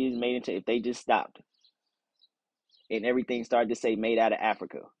 everything you see is made into, if they just stopped and everything started to say made out of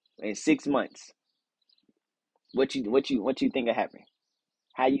Africa in 6 months, what you think will happen?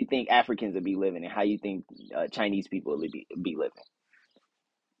 How you think Africans will be living, and how you think Chinese people will be living?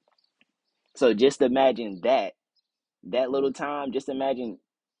 So just imagine that little time. Just imagine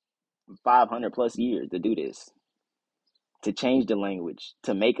 500 plus years to do this, to change the language,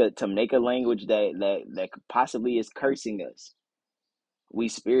 to make a language that possibly is cursing us. We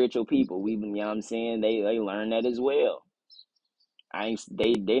spiritual people. We, you know what I'm saying, they learn that as well. I ain't,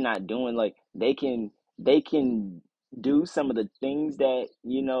 they not doing, like, they can do some of the things that,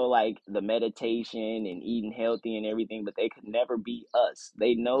 like the meditation and eating healthy and everything, but they could never be us.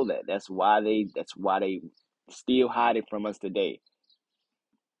 They know that. That's why they still hide it from us today.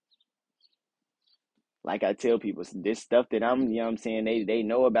 Like I tell people, this stuff that you know what I'm saying, they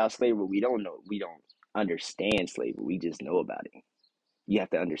know about slavery. We don't understand slavery. We just know about it. You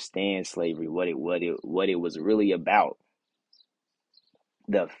have to understand slavery, what it was really about,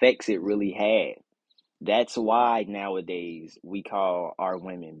 the effects it really had. That's why nowadays we call our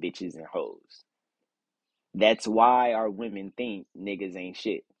women bitches and hoes. That's why our women think niggas ain't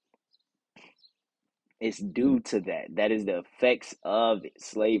shit. It's due to that. That is the effects of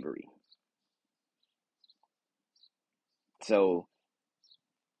slavery. So,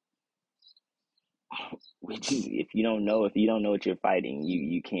 if you don't know what you're fighting,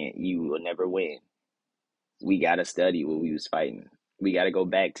 you will never win. We gotta study what we was fighting. We gotta go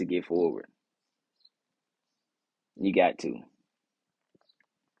back to get forward. You got to.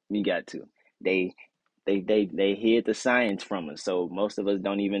 You got to. They they hid the science from us. So most of us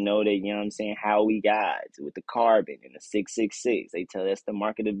don't even know that, you know what I'm saying, how we got with the carbon and the 666. They tell us the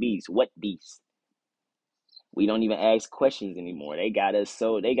mark of the beast. What beast? We don't even ask questions anymore. They got us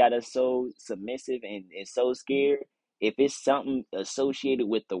so submissive and so scared. If it's something associated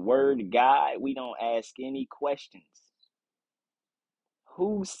with the word God, we don't ask any questions.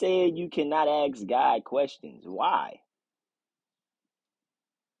 Who said you cannot ask God questions? Why?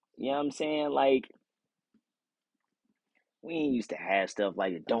 You know what I'm saying? Like, we ain't used to have stuff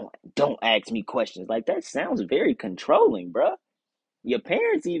like, don't ask me questions. Like, that sounds very controlling, bruh. Your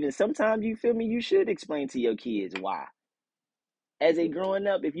parents, even sometimes, you feel me, you should explain to your kids why. As they growing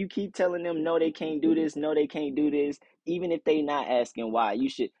up, if you keep telling them no, they can't do this, no, they can't do this, even if they not asking why, you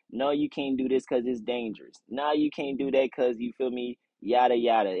should, no, you can't do this because it's dangerous. No, you can't do that because, you feel me, yada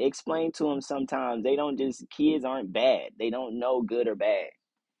yada. Explain to them. Sometimes they don't just, kids aren't bad. They don't know good or bad.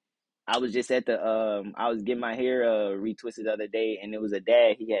 I was getting my hair retwisted the other day, and it was a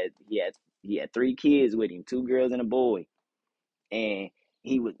dad. He had three kids with him, two girls and a boy, and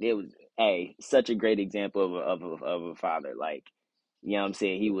it was such a great example of a father. Like, you know what I'm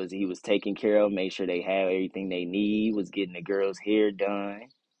saying, he was taking care of, made sure they had everything they need, was getting the girl's hair done.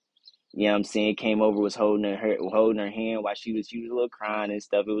 You know what I'm saying? Came over, was holding her hand while she was a little crying and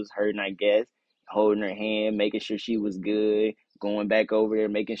stuff. It was hurting, I guess. Holding her hand, making sure she was good. Going back over there,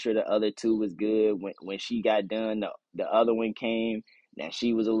 making sure the other two was good. When she got done, the other one came. Now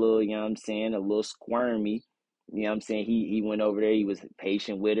she was a little, you know what I'm saying, a little squirmy. You know what I'm saying? He went over there. He was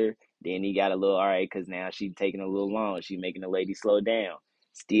patient with her. Then he got a little all right because now she taking a little long. She making the lady slow down.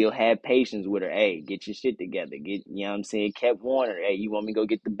 Still had patience with her. Hey, get your shit together. Get you know what I'm saying? Kept warning her. Hey, you want me to go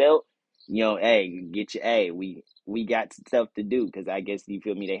get the belt? You know, hey, get your hey. We got stuff to do because I guess you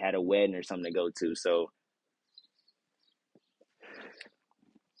feel me. They had a wedding or something to go to, so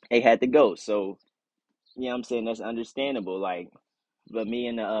they had to go. So you know what I'm saying? That's understandable. Like, but me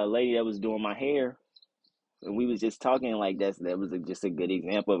and the lady that was doing my hair, and we was just talking like that was just a good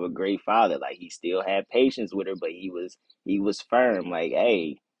example of a great father. Like he still had patience with her, but he was firm. Like,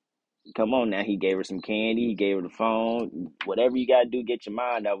 hey, come on now. He gave her some candy. He gave her the phone. Whatever you gotta do, get your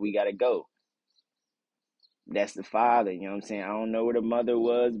mind out. We gotta go. That's the father. You know what I'm saying? I don't know where the mother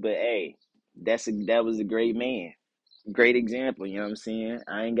was, but hey, that was a great man. Great example. You know what I'm saying?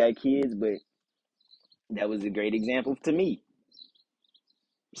 I ain't got kids, but that was a great example to me.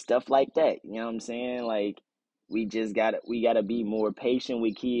 Stuff like that. You know what I'm saying? Like we gotta be more patient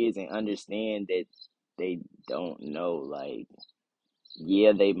with kids and understand that they don't know. Like,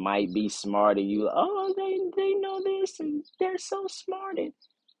 yeah, they might be smart and you oh they know this and they're so smart and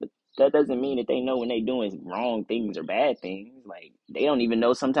but that doesn't mean that they know when they doing wrong things or bad things. Like they don't even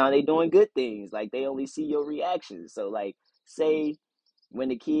know sometimes they doing good things. Like they only see your reactions. So like say when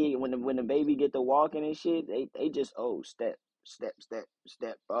the kid when the baby get to walking and shit, they just oh step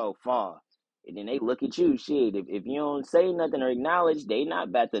oh fall. And then they look at you, shit. If you don't say nothing or acknowledge, they not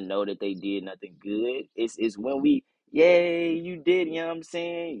about to know that they did nothing good. It's when we, yay, you did, you know what I'm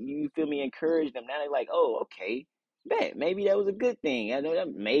saying? You feel me? Encourage them. Now they like, oh, okay, bet maybe that was a good thing. I know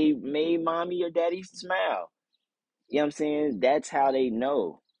that made mommy or daddy smile. You know what I'm saying? That's how they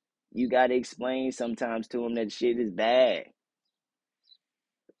know. You gotta explain sometimes to them that shit is bad,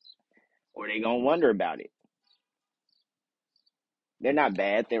 or they gonna wonder about it. They're not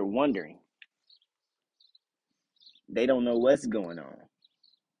bad. They're wondering. They don't know what's going on.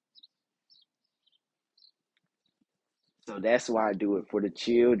 So that's why I do it for the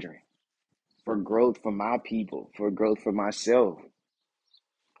children, for growth for my people, for growth for myself.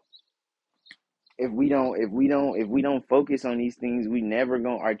 If we don't focus on these things, we never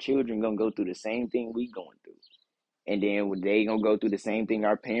going our children gonna go through the same thing we going through. And then they gonna go through the same thing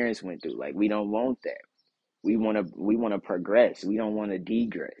our parents went through. Like we don't want that. We wanna progress. We don't wanna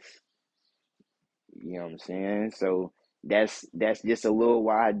degress. You know what I'm saying? So that's just a little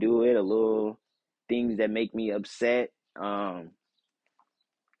why I do it, a little things that make me upset. Um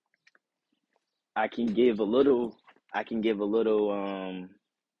I can give a little I can give a little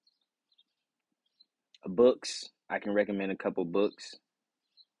books. I can recommend a couple books.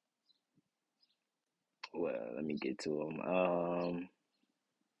 Well, let me get to them.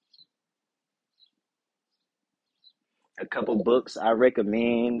 A couple books I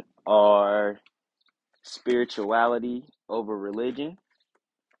recommend are Spirituality Over Religion.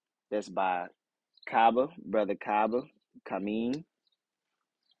 That's by Kaba, Brother Kaba, Kameen.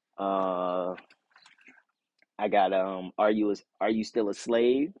 Uh, I got Are You Still a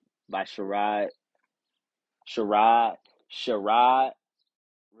Slave by Sharad Sharad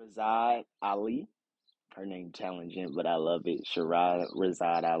Razad Ali. Her name challenging, but I love it. Sharad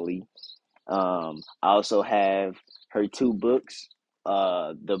Razad Ali. I also have her two books,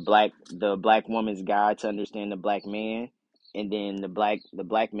 the Black Woman's Guide to Understand the Black Man, and then the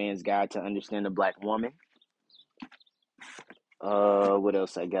Black Man's Guide to Understand the Black Woman. What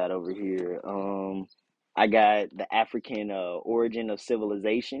else I got over here? I got The African Origin of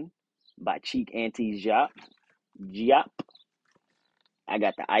Civilization by Cheek Auntie Diop. I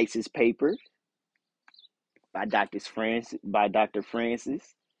got The ISIS Papers by Dr.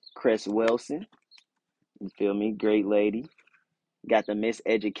 Francis Cress Wilson. You feel me? Great lady. Got The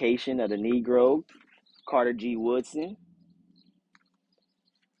Miseducation of the Negro, Carter G. Woodson.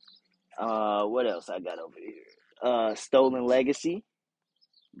 What else I got over here? Stolen Legacy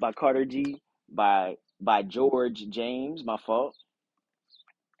by Carter G. by George James. My fault.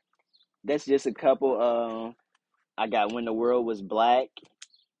 That's just a couple. I got When the World Was Black.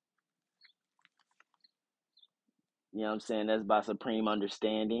 You know what I'm saying? That's by Supreme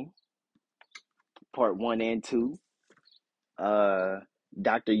Understanding, part one and two. Uh,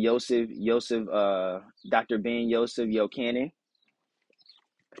 Dr. Ben Yosef Yochanan.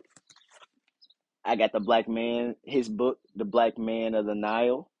 I got his book, The Black Man of the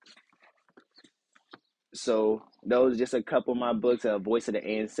Nile. So those just a couple of my books, Voice of the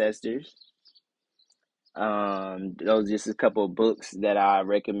Ancestors. Those just a couple of books that I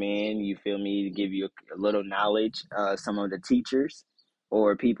recommend. You feel me, to give you a little knowledge. Some of the teachers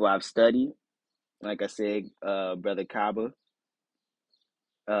or people I've studied, like I said, Brother Kaba,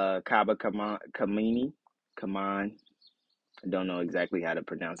 Kamini, Kaman. I don't know exactly how to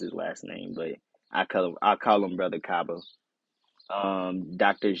pronounce his last name, but I call him Brother Cabo.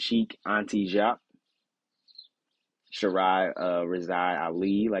 Dr. Sheikh Auntie Jacques, Shirai Razai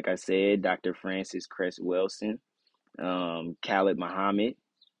Ali, like I said, Dr. Francis Cress Wilson, Khalid Muhammad,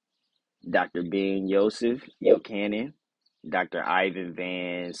 Dr. Ben Yosef Yokanan, Dr. Ivan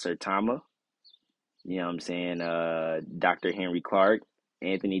Van Sertama, you know what I'm saying, Dr. Henry Clark,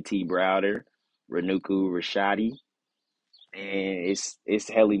 Anthony T. Browder, Renuku Rashadi, and it's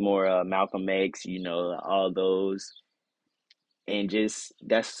hella more Malcolm X, all those, and just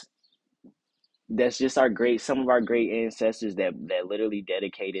that's just some of our great ancestors that literally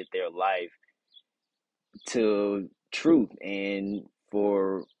dedicated their life to truth and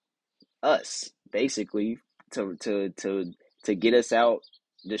for us basically to get us out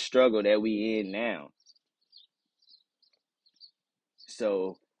the struggle that we in now.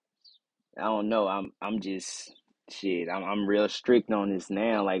 So I don't know. I'm just shit. I'm real strict on this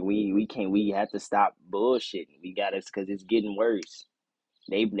now. Like we have to stop bullshitting. We got to because it's getting worse.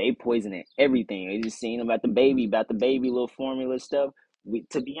 They poisoning everything. They just seen about the baby little formula stuff.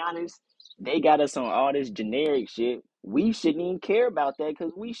 To be honest, they got us on all this generic shit. We shouldn't even care about that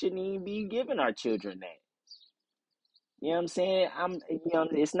because we shouldn't even be giving our children that. You know what I'm saying?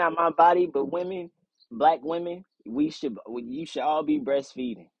 It's not my body, but women, black women, you should all be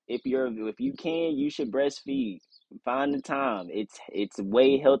breastfeeding. If you can, you should breastfeed. Find the time. It's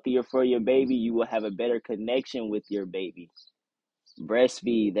way healthier for your baby. You will have a better connection with your baby.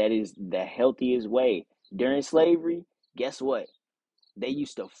 Breastfeed, that is the healthiest way. During slavery, guess what? They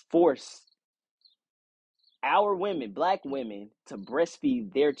used to force our women, black women, to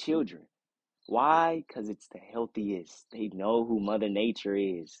breastfeed their children. Why? Because it's the healthiest. They know who Mother Nature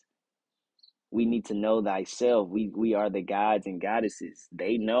is. We need to know thyself. We are the gods and goddesses.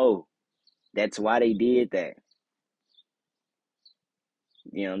 They know. That's why they did that.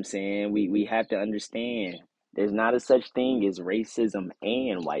 You know what I'm saying? We have to understand there's not a such thing as racism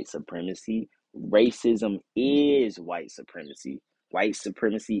and white supremacy. Racism is white supremacy. White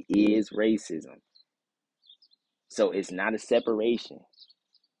supremacy is racism. So it's not a separation.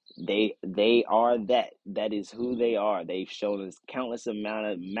 They are that. That is who they are. They've shown us countless of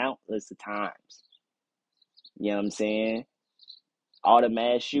times. You know what I'm saying? All the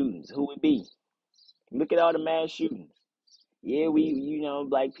mass shootings. Who would be? Look at all the mass shootings. Yeah,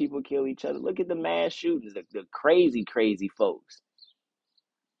 black people kill each other. Look at the mass shootings, the crazy, crazy folks.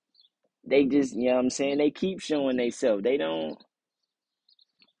 They just, you know what I'm saying? They keep showing themselves. They don't.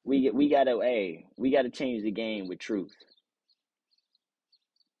 We gotta change the game with truth.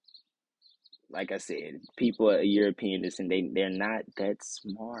 Like I said, people are European descent. They're not that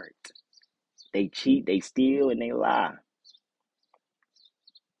smart. They cheat, they steal, and they lie.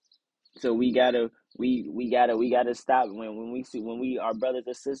 So we gotta stop when we our brothers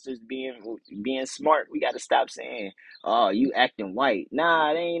and sisters being smart. We gotta stop saying, "Oh, you acting white."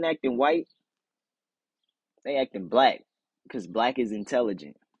 Nah, they ain't acting white. They acting black, because black is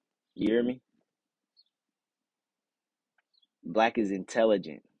intelligent. You hear me? Black is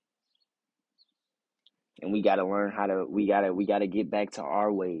intelligent, and we gotta learn how to. We gotta get back to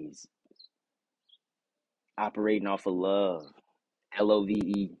our ways, operating off of love, love,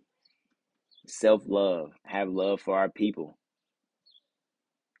 self love. Have love for our people,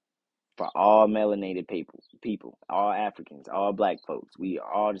 for all melanated people, all Africans, all black folks. We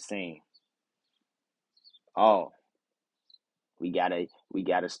are all the same. All we gotta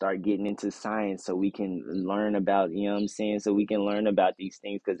start getting into science so we can learn about, you know what I'm saying, so we can learn about these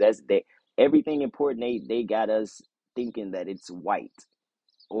things, because everything important. They got us thinking that it's white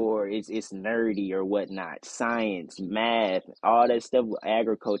or it's nerdy or whatnot. Science, math, all that stuff,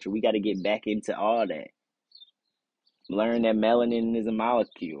 agriculture. We got to get back into all that. Learn that melanin is a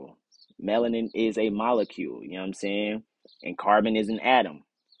molecule. Melanin is a molecule, you know what I'm saying? And carbon is an atom.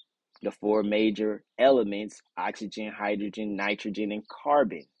 The four major elements: oxygen, hydrogen, nitrogen, and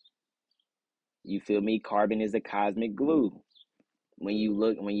carbon. You feel me? Carbon is the cosmic glue. When you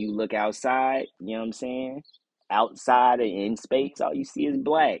look outside, you know what I'm saying? Outside and in space, all you see is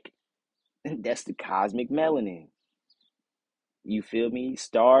black. That's the cosmic melanin. You feel me?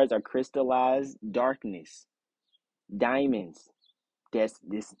 Stars are crystallized darkness. Diamonds. That's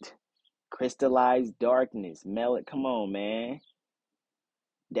this crystallized darkness. Come on, man.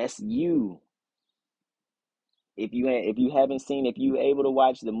 That's you. If you able to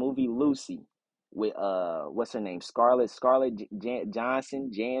watch the movie Lucy with what's her name, Scarlett Johnson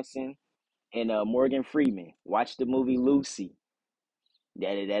Jansen, and Morgan Freeman. Watch the movie Lucy.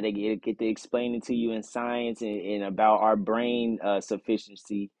 That'll get to explain it to you in science and about our brain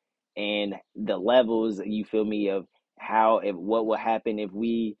sufficiency and the levels, you feel me, of how, if what will happen if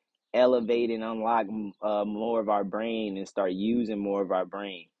we elevate and unlock more of our brain and start using more of our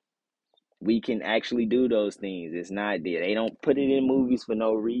brain. We can actually do those things. It's not there. They don't put it in movies for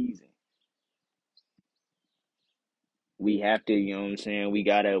no reason. We have to, you know what I'm saying? We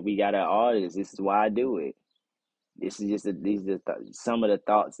gotta artists. This is why I do it. This is just these are some of the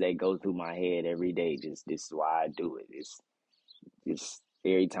thoughts that go through my head every day. Just this is why I do it. It's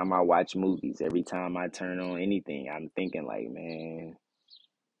every time I watch movies, every time I turn on anything, I'm thinking like, man,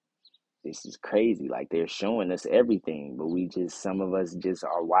 this is crazy. Like they're showing us everything, but we just some of us just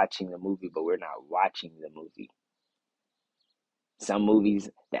are watching the movie, but we're not watching the movie. Some movies,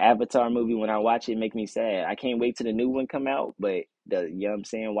 the Avatar movie, when I watch it, make me sad. I can't wait till the new one come out, but you know what I'm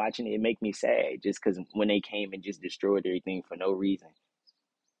saying, watching it, it make me sad just because when they came and just destroyed everything for no reason,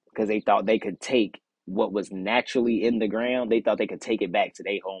 because they thought they could take what was naturally in the ground, they thought they could take it back to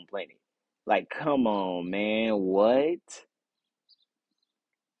their home planet. Like, come on, man, what?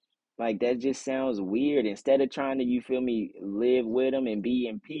 Like that just sounds weird. Instead of trying to, you feel me, live with them and be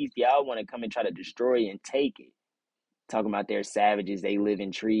in peace, y'all want to come and try to destroy and take it. Talking about they're savages, they live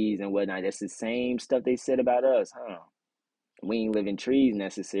in trees and whatnot. That's the same stuff they said about us, huh? We ain't live in trees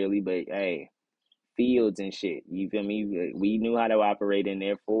necessarily, but hey, fields and shit. You feel me? We knew how to operate in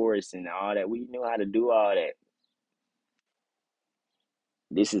their forests and all that. We knew how to do all that.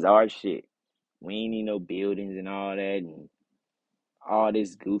 This is our shit. We ain't need no buildings and all that and all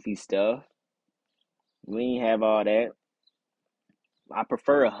this goofy stuff. We ain't have all that. I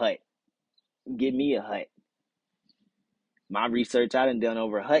prefer a hut. Give me a hut. My research I done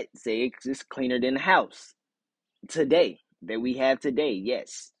over a hut say it's cleaner than the house today that we have today.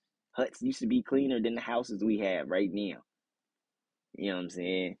 Yes, huts used to be cleaner than the houses we have right now. You know what I'm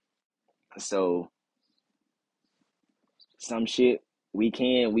saying? So some shit we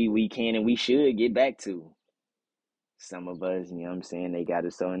can and we should get back to. Some of us, you know what I'm saying, they got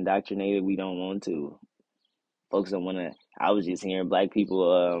us so indoctrinated we don't want to. Folks don't want to. I was just hearing black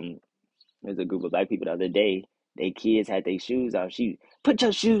people. There's a group of black people the other day. They kids had their shoes off. She put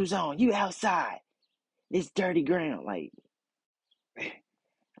your shoes on. You outside. It's dirty ground. Like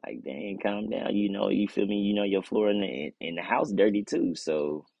dang, calm down. You know, you feel me. You know your floor in the house dirty too.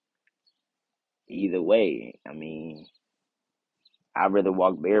 So either way, I mean, I'd rather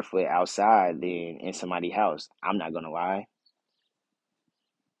walk barefoot outside than in somebody's house. I'm not gonna lie.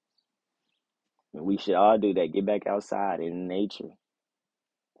 We should all do that. Get back outside in nature.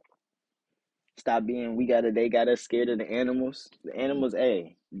 Stop being. We gotta. They got us scared of the animals. The animals.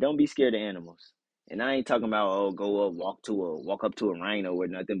 Hey, don't be scared of animals. And I ain't talking about, oh, go up, walk up to a rhino or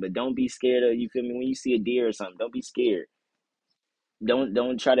nothing. But don't be scared of, you feel me, when you see a deer or something. Don't be scared.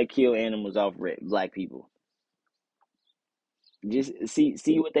 Don't try to kill animals off black people. Just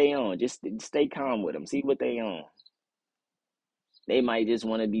see what they on. Just stay calm with them. See what they on. They might just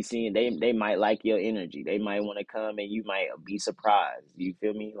want to be seen. They might like your energy. They might want to come and you might be surprised. You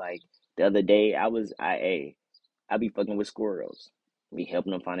feel me? Like the other day, I be fucking with squirrels. Be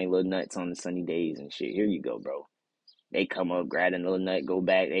helping them find their little nuts on the sunny days and shit. Here you go, bro. They come up, grab a little nut, go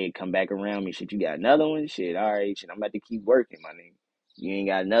back. They come back around me. Shit, you got another one? Shit, all right. Shit, I'm about to keep working, my nigga. You ain't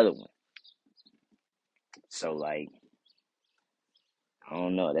got another one. So like, I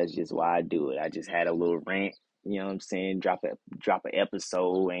don't know. That's just why I do it. I just had a little rant. You know what I'm saying? Drop an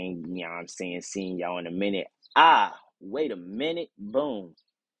episode. Ain't, you know what I'm saying? Seeing y'all in a minute. Wait a minute. Boom.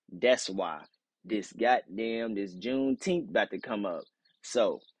 That's why this Juneteenth about to come up.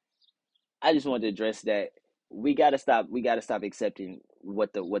 So I just wanted to address that. We gotta stop accepting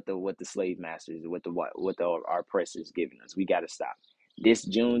what the slave masters, what the our oppressors giving us. We gotta stop. This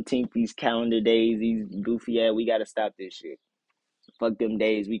Juneteenth, these calendar days, these goofy ass, we gotta stop this shit. Fuck them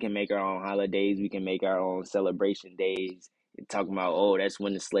days. We can make our own holidays. We can make our own celebration days. And talking about, oh, that's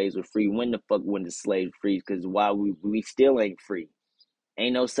when the slaves were free. When the fuck when the slaves free? Because why we still ain't free.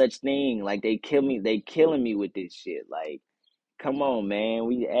 Ain't no such thing. Like they kill me. They killing me with this shit. Like, come on, man.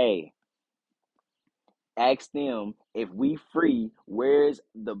 Ask them if we free. Where's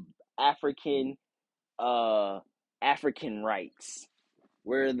the African uh African rights?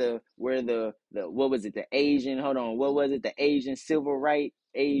 Where the what was it? The Asian. Hold on. What was it? The Asian civil right.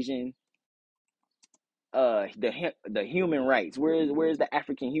 Asian the human rights. Where's the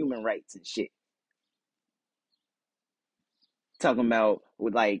African human rights and shit? Talking about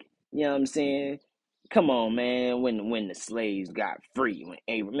with like, you know what I'm saying? Come on, man. When the slaves got free, when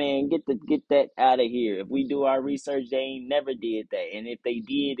man, get that out of here. If we do our research, they ain't never did that. And if they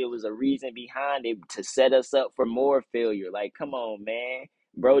did, it was a reason behind it to set us up for more failure. Like, come on, man.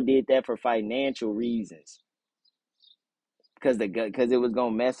 Bro did that for financial reasons. because it was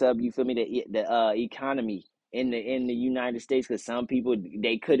gonna mess up. You feel me? The economy in the United States, because some people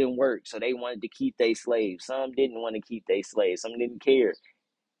they couldn't work, so they wanted to keep their slaves. Some didn't want to keep their slaves. Some didn't care.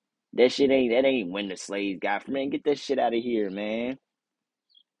 That ain't when the slaves got from, man. Get that shit out of here, man.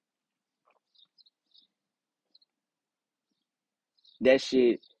 That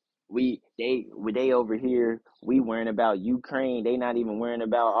shit, they over here, we worrying about Ukraine. They not even worrying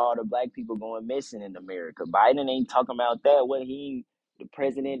about all the black people going missing in America. Biden ain't talking about that. What he the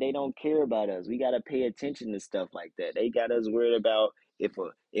president, they don't care about us. We gotta pay attention to stuff like that. They got us worried about if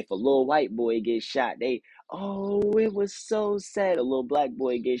a little white boy gets shot, they, oh, it was so sad. A little black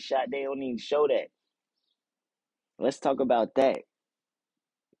boy gets shot, they don't even show that. Let's talk about that.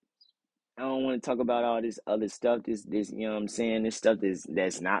 I don't want to talk about all this other stuff. This, you know what I'm saying? This stuff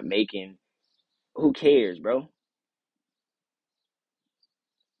that's not making. Who cares, bro?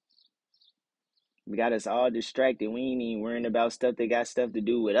 We got us all distracted. We ain't even worrying about stuff that got stuff to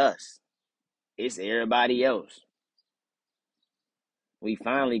do with us. It's everybody else. We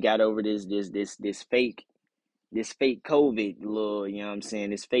finally got over this fake COVID little, you know what I'm saying,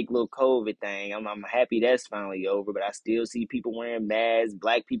 this fake little COVID thing. I'm happy that's finally over, but I still see people wearing masks.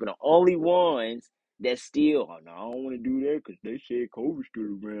 Black people, the only ones that still, oh no, I don't want to do that because they said COVID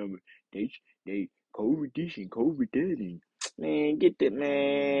still around. They COVID this and COVID that. And,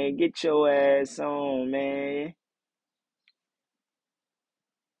 man, get your ass on, man.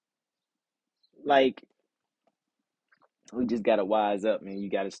 Like, we just gotta wise up, man. You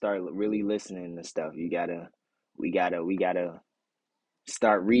gotta start really listening to stuff. We gotta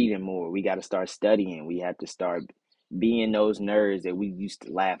start reading more. We gotta start studying. We have to start being those nerds that we used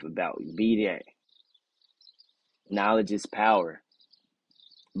to laugh about. Be that. Knowledge is power.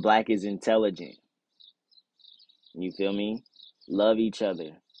 Black is intelligent. You feel me? Love each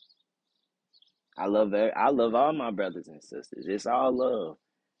other. I love all my brothers and sisters. It's all love.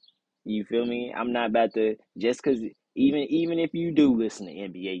 You feel me? I'm not about to just cause even if you do listen to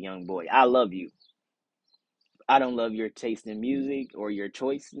NBA Young Boy, I love you. I don't love your taste in music or your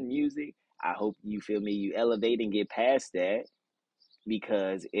choice in music. I hope you feel me. You elevate and get past that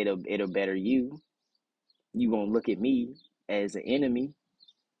because it'll better you. You won't look at me as an enemy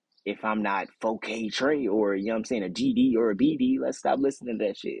if I'm not 4K Trey or, you know what I'm saying, a GD or a BD. Let's stop listening to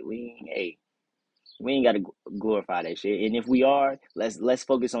that shit. We ain't gotta glorify that shit. And if we are, let's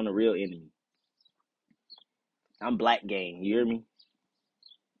focus on the real enemy. I'm Black Gang. You hear me?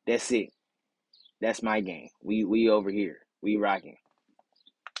 That's it. That's my gang. We over here. We rocking.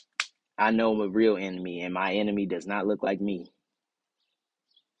 I know I'm a real enemy, and my enemy does not look like me.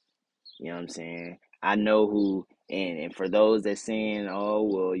 You know what I'm saying? I know who, and for those that saying, oh,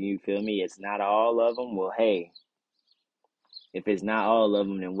 well, you feel me? It's not all of them. Well, hey, if it's not all of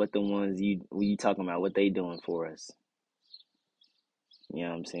them, then what the ones you talking about? What they doing for us? You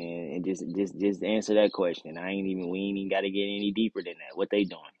know what I'm saying? And just answer that question. We ain't even got to get any deeper than that. What they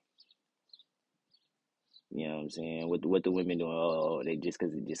doing? You know what I'm saying? What the women doing? Oh, they just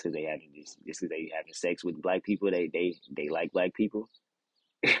cause they having just cause they having sex with black people, they like black people.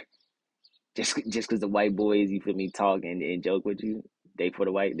 Just cause the white boys, you feel me, talk and joke with you, they for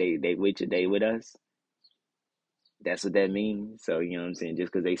the white, they with you, they with us. That's what that means. So you know what I'm saying?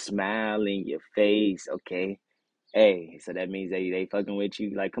 Just cause they smile in your face, okay. Hey, so that means they fucking with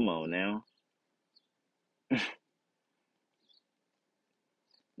you. Like, come on now.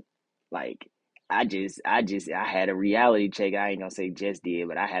 Like, I had a reality check. I ain't gonna say just did,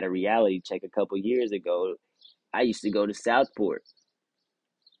 but I had a reality check a couple years ago. I used to go to Southport.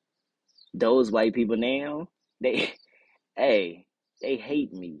 Those white people now, they, hey, they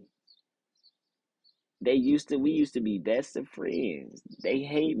hate me. We used to be best of friends. They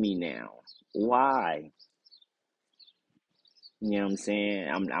hate me now. Why? You know what I'm saying?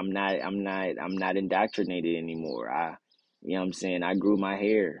 I'm not indoctrinated anymore. You know what I'm saying? I grew my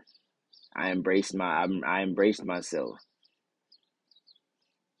hair. I embraced myself.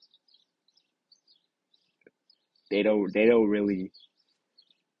 They don't really,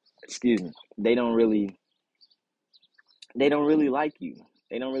 excuse me. They don't really like you.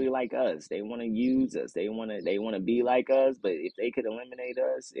 They don't really like us. They want to use us. They want to be like us, but if they could eliminate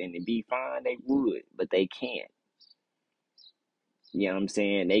us and it'd be fine, they would, but they can't. You know what I'm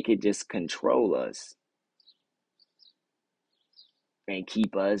saying? They could just control us and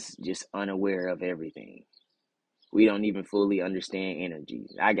keep us just unaware of everything. We don't even fully understand energy.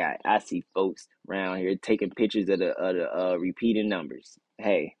 I see folks around here taking pictures of the repeating numbers.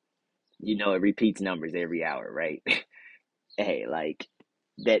 Hey, you know it repeats numbers every hour, right? Hey, like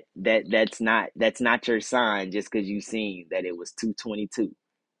that's not your sign just because you seen that it was 222.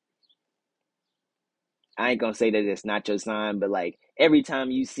 I ain't gonna say that it's not your sign, but like every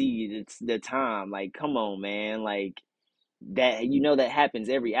time you see it's the time, like come on, man, like that that happens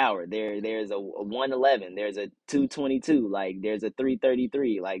every hour. There's a 111, there's a 222, like there's a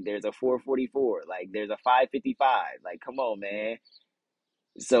 333, like there's a 444, like there's a 555. Like come on, man.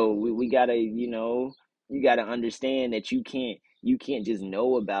 So we gotta, you gotta understand that you can't just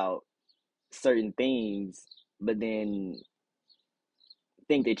know about certain things, but then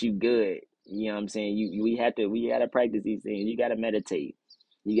think that you good. You know what I'm saying? We gotta practice these things. You gotta meditate.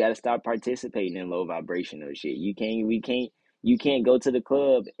 You gotta stop participating in low vibrational shit. You can't go to the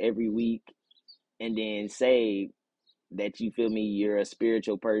club every week and then say that you feel me, you're a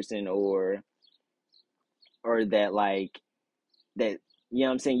spiritual person, or that like that you know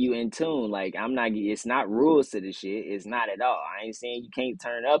what I'm saying, you in tune. Like I'm not it's not rules to the shit. It's not at all. I ain't saying you can't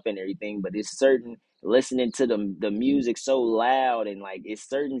turn up and everything, but it's certain listening to the music so loud, and like it's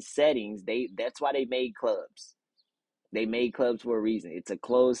certain settings. That's why they made clubs. They made clubs for a reason. It's a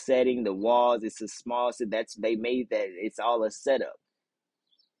closed setting, the walls, it's a small set. That's they made that. It's all a setup.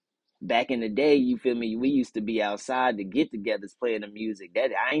 Back in the day, you feel me? We used to be outside to get togethers playing the music.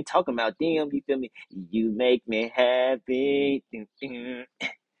 That I ain't talking about them, you feel me? You make me happy.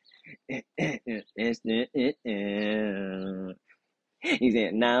 He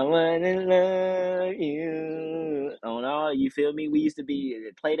said, "Now I wanna love you." On all, you feel me? We used to be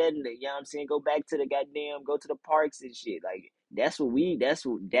play that in the, you know what I'm saying? Go back to the goddamn, go to the parks and shit. Like that's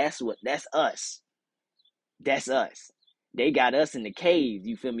us. That's us. They got us in the caves,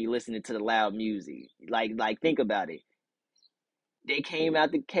 you feel me, listening to the loud music. Like think about it. They came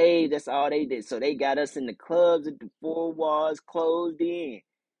out the cave, that's all they did. So they got us in the clubs with the four walls closed in,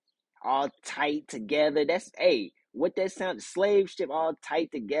 all tight together. That's hey, what that sound? Slave ship, all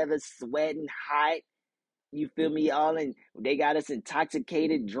tight together, sweating, hot. You feel me? All in. They got us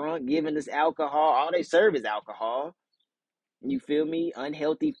intoxicated, drunk, giving us alcohol. All they serve is alcohol. You feel me?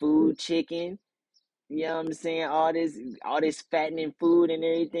 Unhealthy food, chicken. You know what I'm saying? All this fattening food and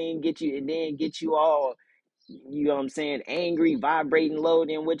everything get you, and then get you all, you know what I'm saying, angry, vibrating low.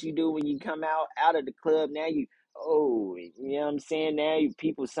 Then what you do when you come out of the club? Now you, oh, you know what I'm saying? Now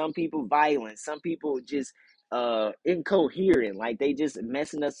some people violent, some people just incoherent, like they just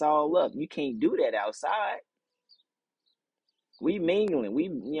messing us all up. You can't do that outside. We mingling.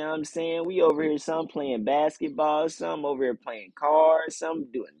 You know what I'm saying? We over here, some playing basketball, some over here playing cards,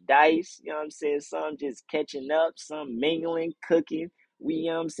 some doing dice, you know what I'm saying? Some just catching up, some mingling, cooking. You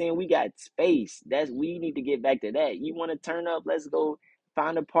know what I'm saying? We got space. We need to get back to that. You want to turn up? Let's go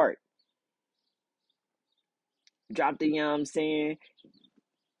find a park. Drop the, you know what I'm saying?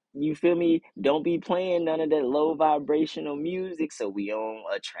 You feel me? Don't be playing none of that low vibrational music so we don't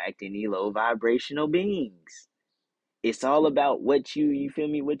attract any low vibrational beings. It's all about what you feel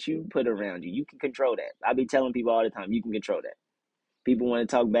me, what you put around you. You can control that. I be telling people all the time, you can control that. People want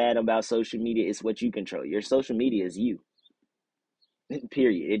to talk bad about social media. It's what you control. Your social media is you.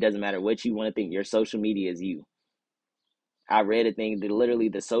 Period. It doesn't matter what you want to think. Your social media is you. I read a thing that literally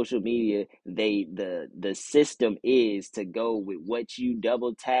the social media, the system is to go with what you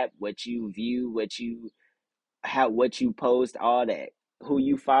double tap, what you view, what you post, all that. Who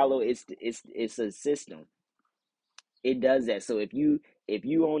you follow, it's a system. It does that. So if you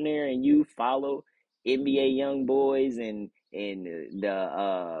on there and you follow NBA young boys and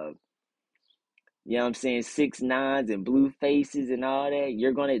the you know what I'm saying, 6ix9ines and blue faces and all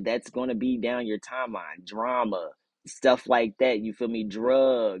that, that's gonna be down your timeline. Drama, stuff like that, you feel me?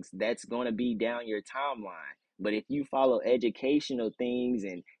 Drugs, that's gonna be down your timeline. But if you follow educational things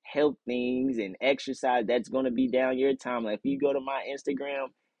and health things and exercise, that's gonna be down your timeline. If you go to my Instagram,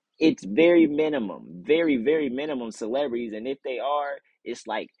 it's very minimum, very, very minimum celebrities. And if they are, it's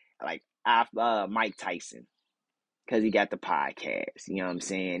like Mike Tyson, because he got the podcast. You know what I'm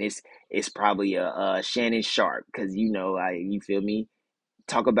saying? It's probably a Shannon Sharp, because you feel me,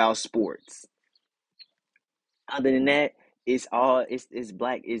 talk about sports. Other than that, it's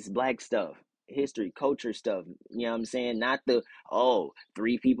black stuff, history, culture stuff. You know what I'm saying? Not the, oh,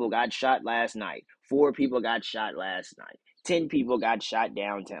 3 people got shot last night, 4 people got shot last night, 10 people got shot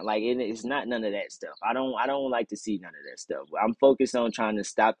downtown. Like it's not none of that stuff. I don't like to see none of that stuff. I'm focused on trying to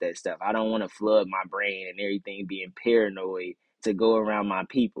stop that stuff. I don't want to flood my brain and everything being paranoid to go around my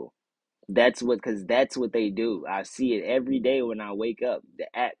people. Because that's what they do. I see it every day when I wake up. The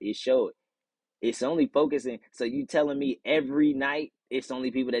app, it shows. It's only focusing. So you telling me every night it's only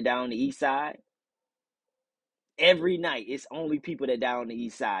people that down on the east side? Every night it's only people that down on the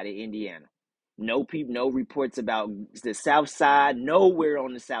east side of Indiana. No people, no reports about the south side. Nowhere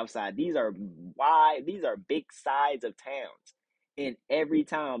on the south side. These are big sides of towns. And every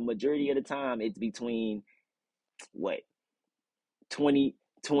time, majority of the time, it's between what 20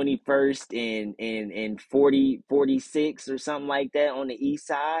 21st and 46 or something like that on the east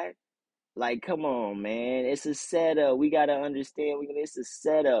side. Like, come on, man. It's a setup. We gotta understand. It's a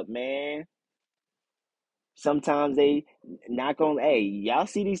setup, man. Sometimes they knock on. Hey, y'all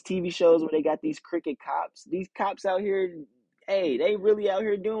see these TV shows where they got these cricket cops? These cops out here, hey, they really out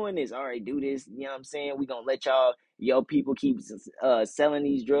here doing this. All right, do this. You know what I'm saying? We gonna let y'all people keep selling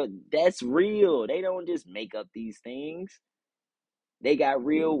these drugs. That's real. They don't just make up these things. They got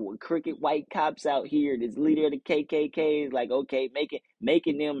real cricket white cops out here. This leader of the KKK is like, okay,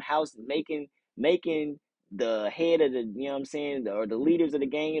 making them house making the head of the, you know what I'm saying, or the leaders of the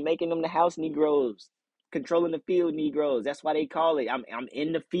gang, and making them the house Negroes, controlling the field Negroes. That's why they call it. I'm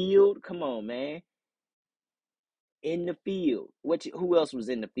in the field. Come on, man, in the field. Who else was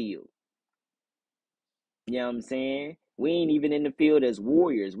in the field? You know what I'm saying? We ain't even in the field as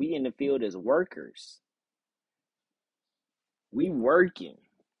warriors. We in the field as workers. We working.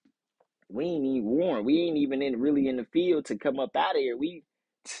 We ain't even warned. We ain't even really in the field to come up out of here.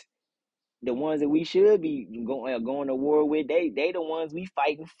 The ones that we should be going to war with, they the ones we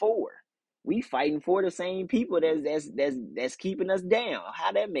fighting for. We fighting for the same people that's keeping us down.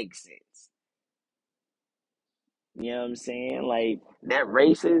 How that makes sense? You know what I'm saying? Like that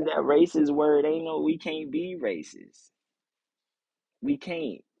racist word ain't no. We can't be racist. We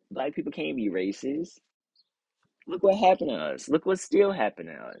can't. Black people can't be racist. Look what happened to us. Look what's still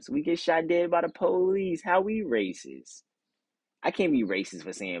happening to us. We get shot dead by the police. How we racist? I can't be racist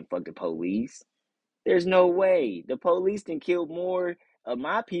for saying fuck the police. There's no way. The police done killed more of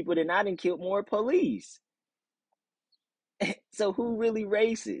my people than I done killed more police. So who really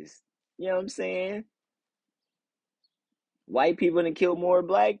racist? You know what I'm saying? White people done killed more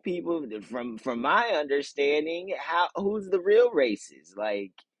black people. From my understanding, who's the real racist?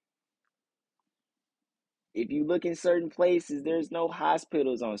 Like, if you look in certain places, there's no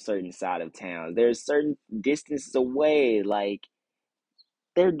hospitals on certain side of towns. There's certain distances away. Like,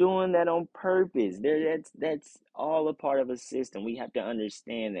 they're doing that on purpose. That's all a part of a system. We have to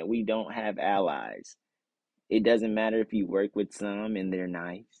understand that we don't have allies. It doesn't matter if you work with some and they're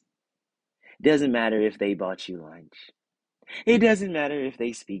nice. It doesn't matter if they bought you lunch. It doesn't matter if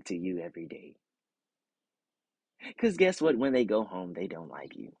they speak to you every day. Because guess what? When they go home, they don't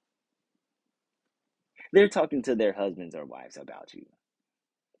like you. They're talking to their husbands or wives about you.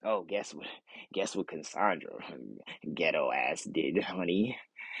 Oh, guess what? Guess what Cassandra, ghetto ass, did, honey?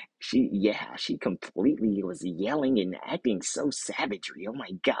 She completely was yelling and acting so savagery. Oh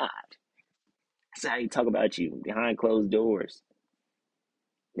my God. That's how they talk about you behind closed doors.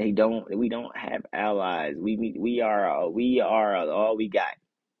 We don't have allies. We are all we got.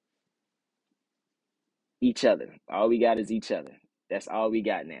 Each other. All we got is each other. That's all we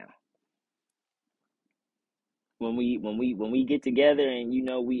got now. When we get together and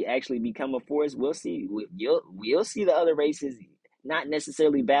we actually become a force, we'll see the other races not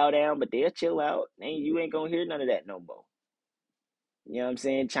necessarily bow down, but they'll chill out. And you ain't gonna hear none of that no more. You know what I'm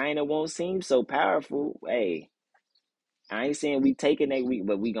saying? China won't seem so powerful. Hey, I ain't saying we taking that,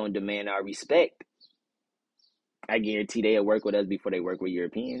 but we gonna demand our respect. I guarantee they'll work with us before they work with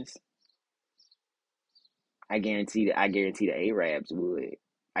Europeans. I guarantee the Arabs would.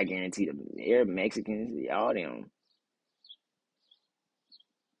 I guarantee the Arab Mexicans, all them.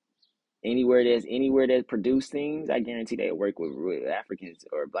 Anywhere that produce things, I guarantee they work with Africans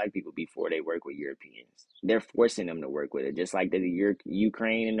or black people before they work with Europeans. They're forcing them to work with it, just like the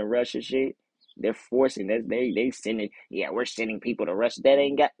Ukraine and the Russia shit. They're forcing that. They sending. Yeah, we're sending people to Russia. That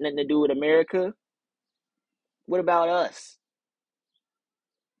ain't got nothing to do with America. What about us?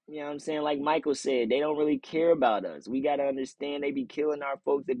 You know what I'm saying? Like Michael said, they don't really care about us. We got to understand they be killing our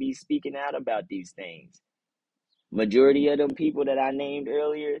folks that be speaking out about these things. Majority of them people that I named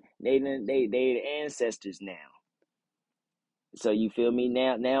earlier, they the ancestors now. So you feel me?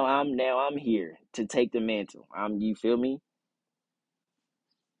 Now I'm here to take the mantle. You feel me?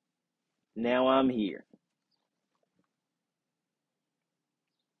 Now I'm here.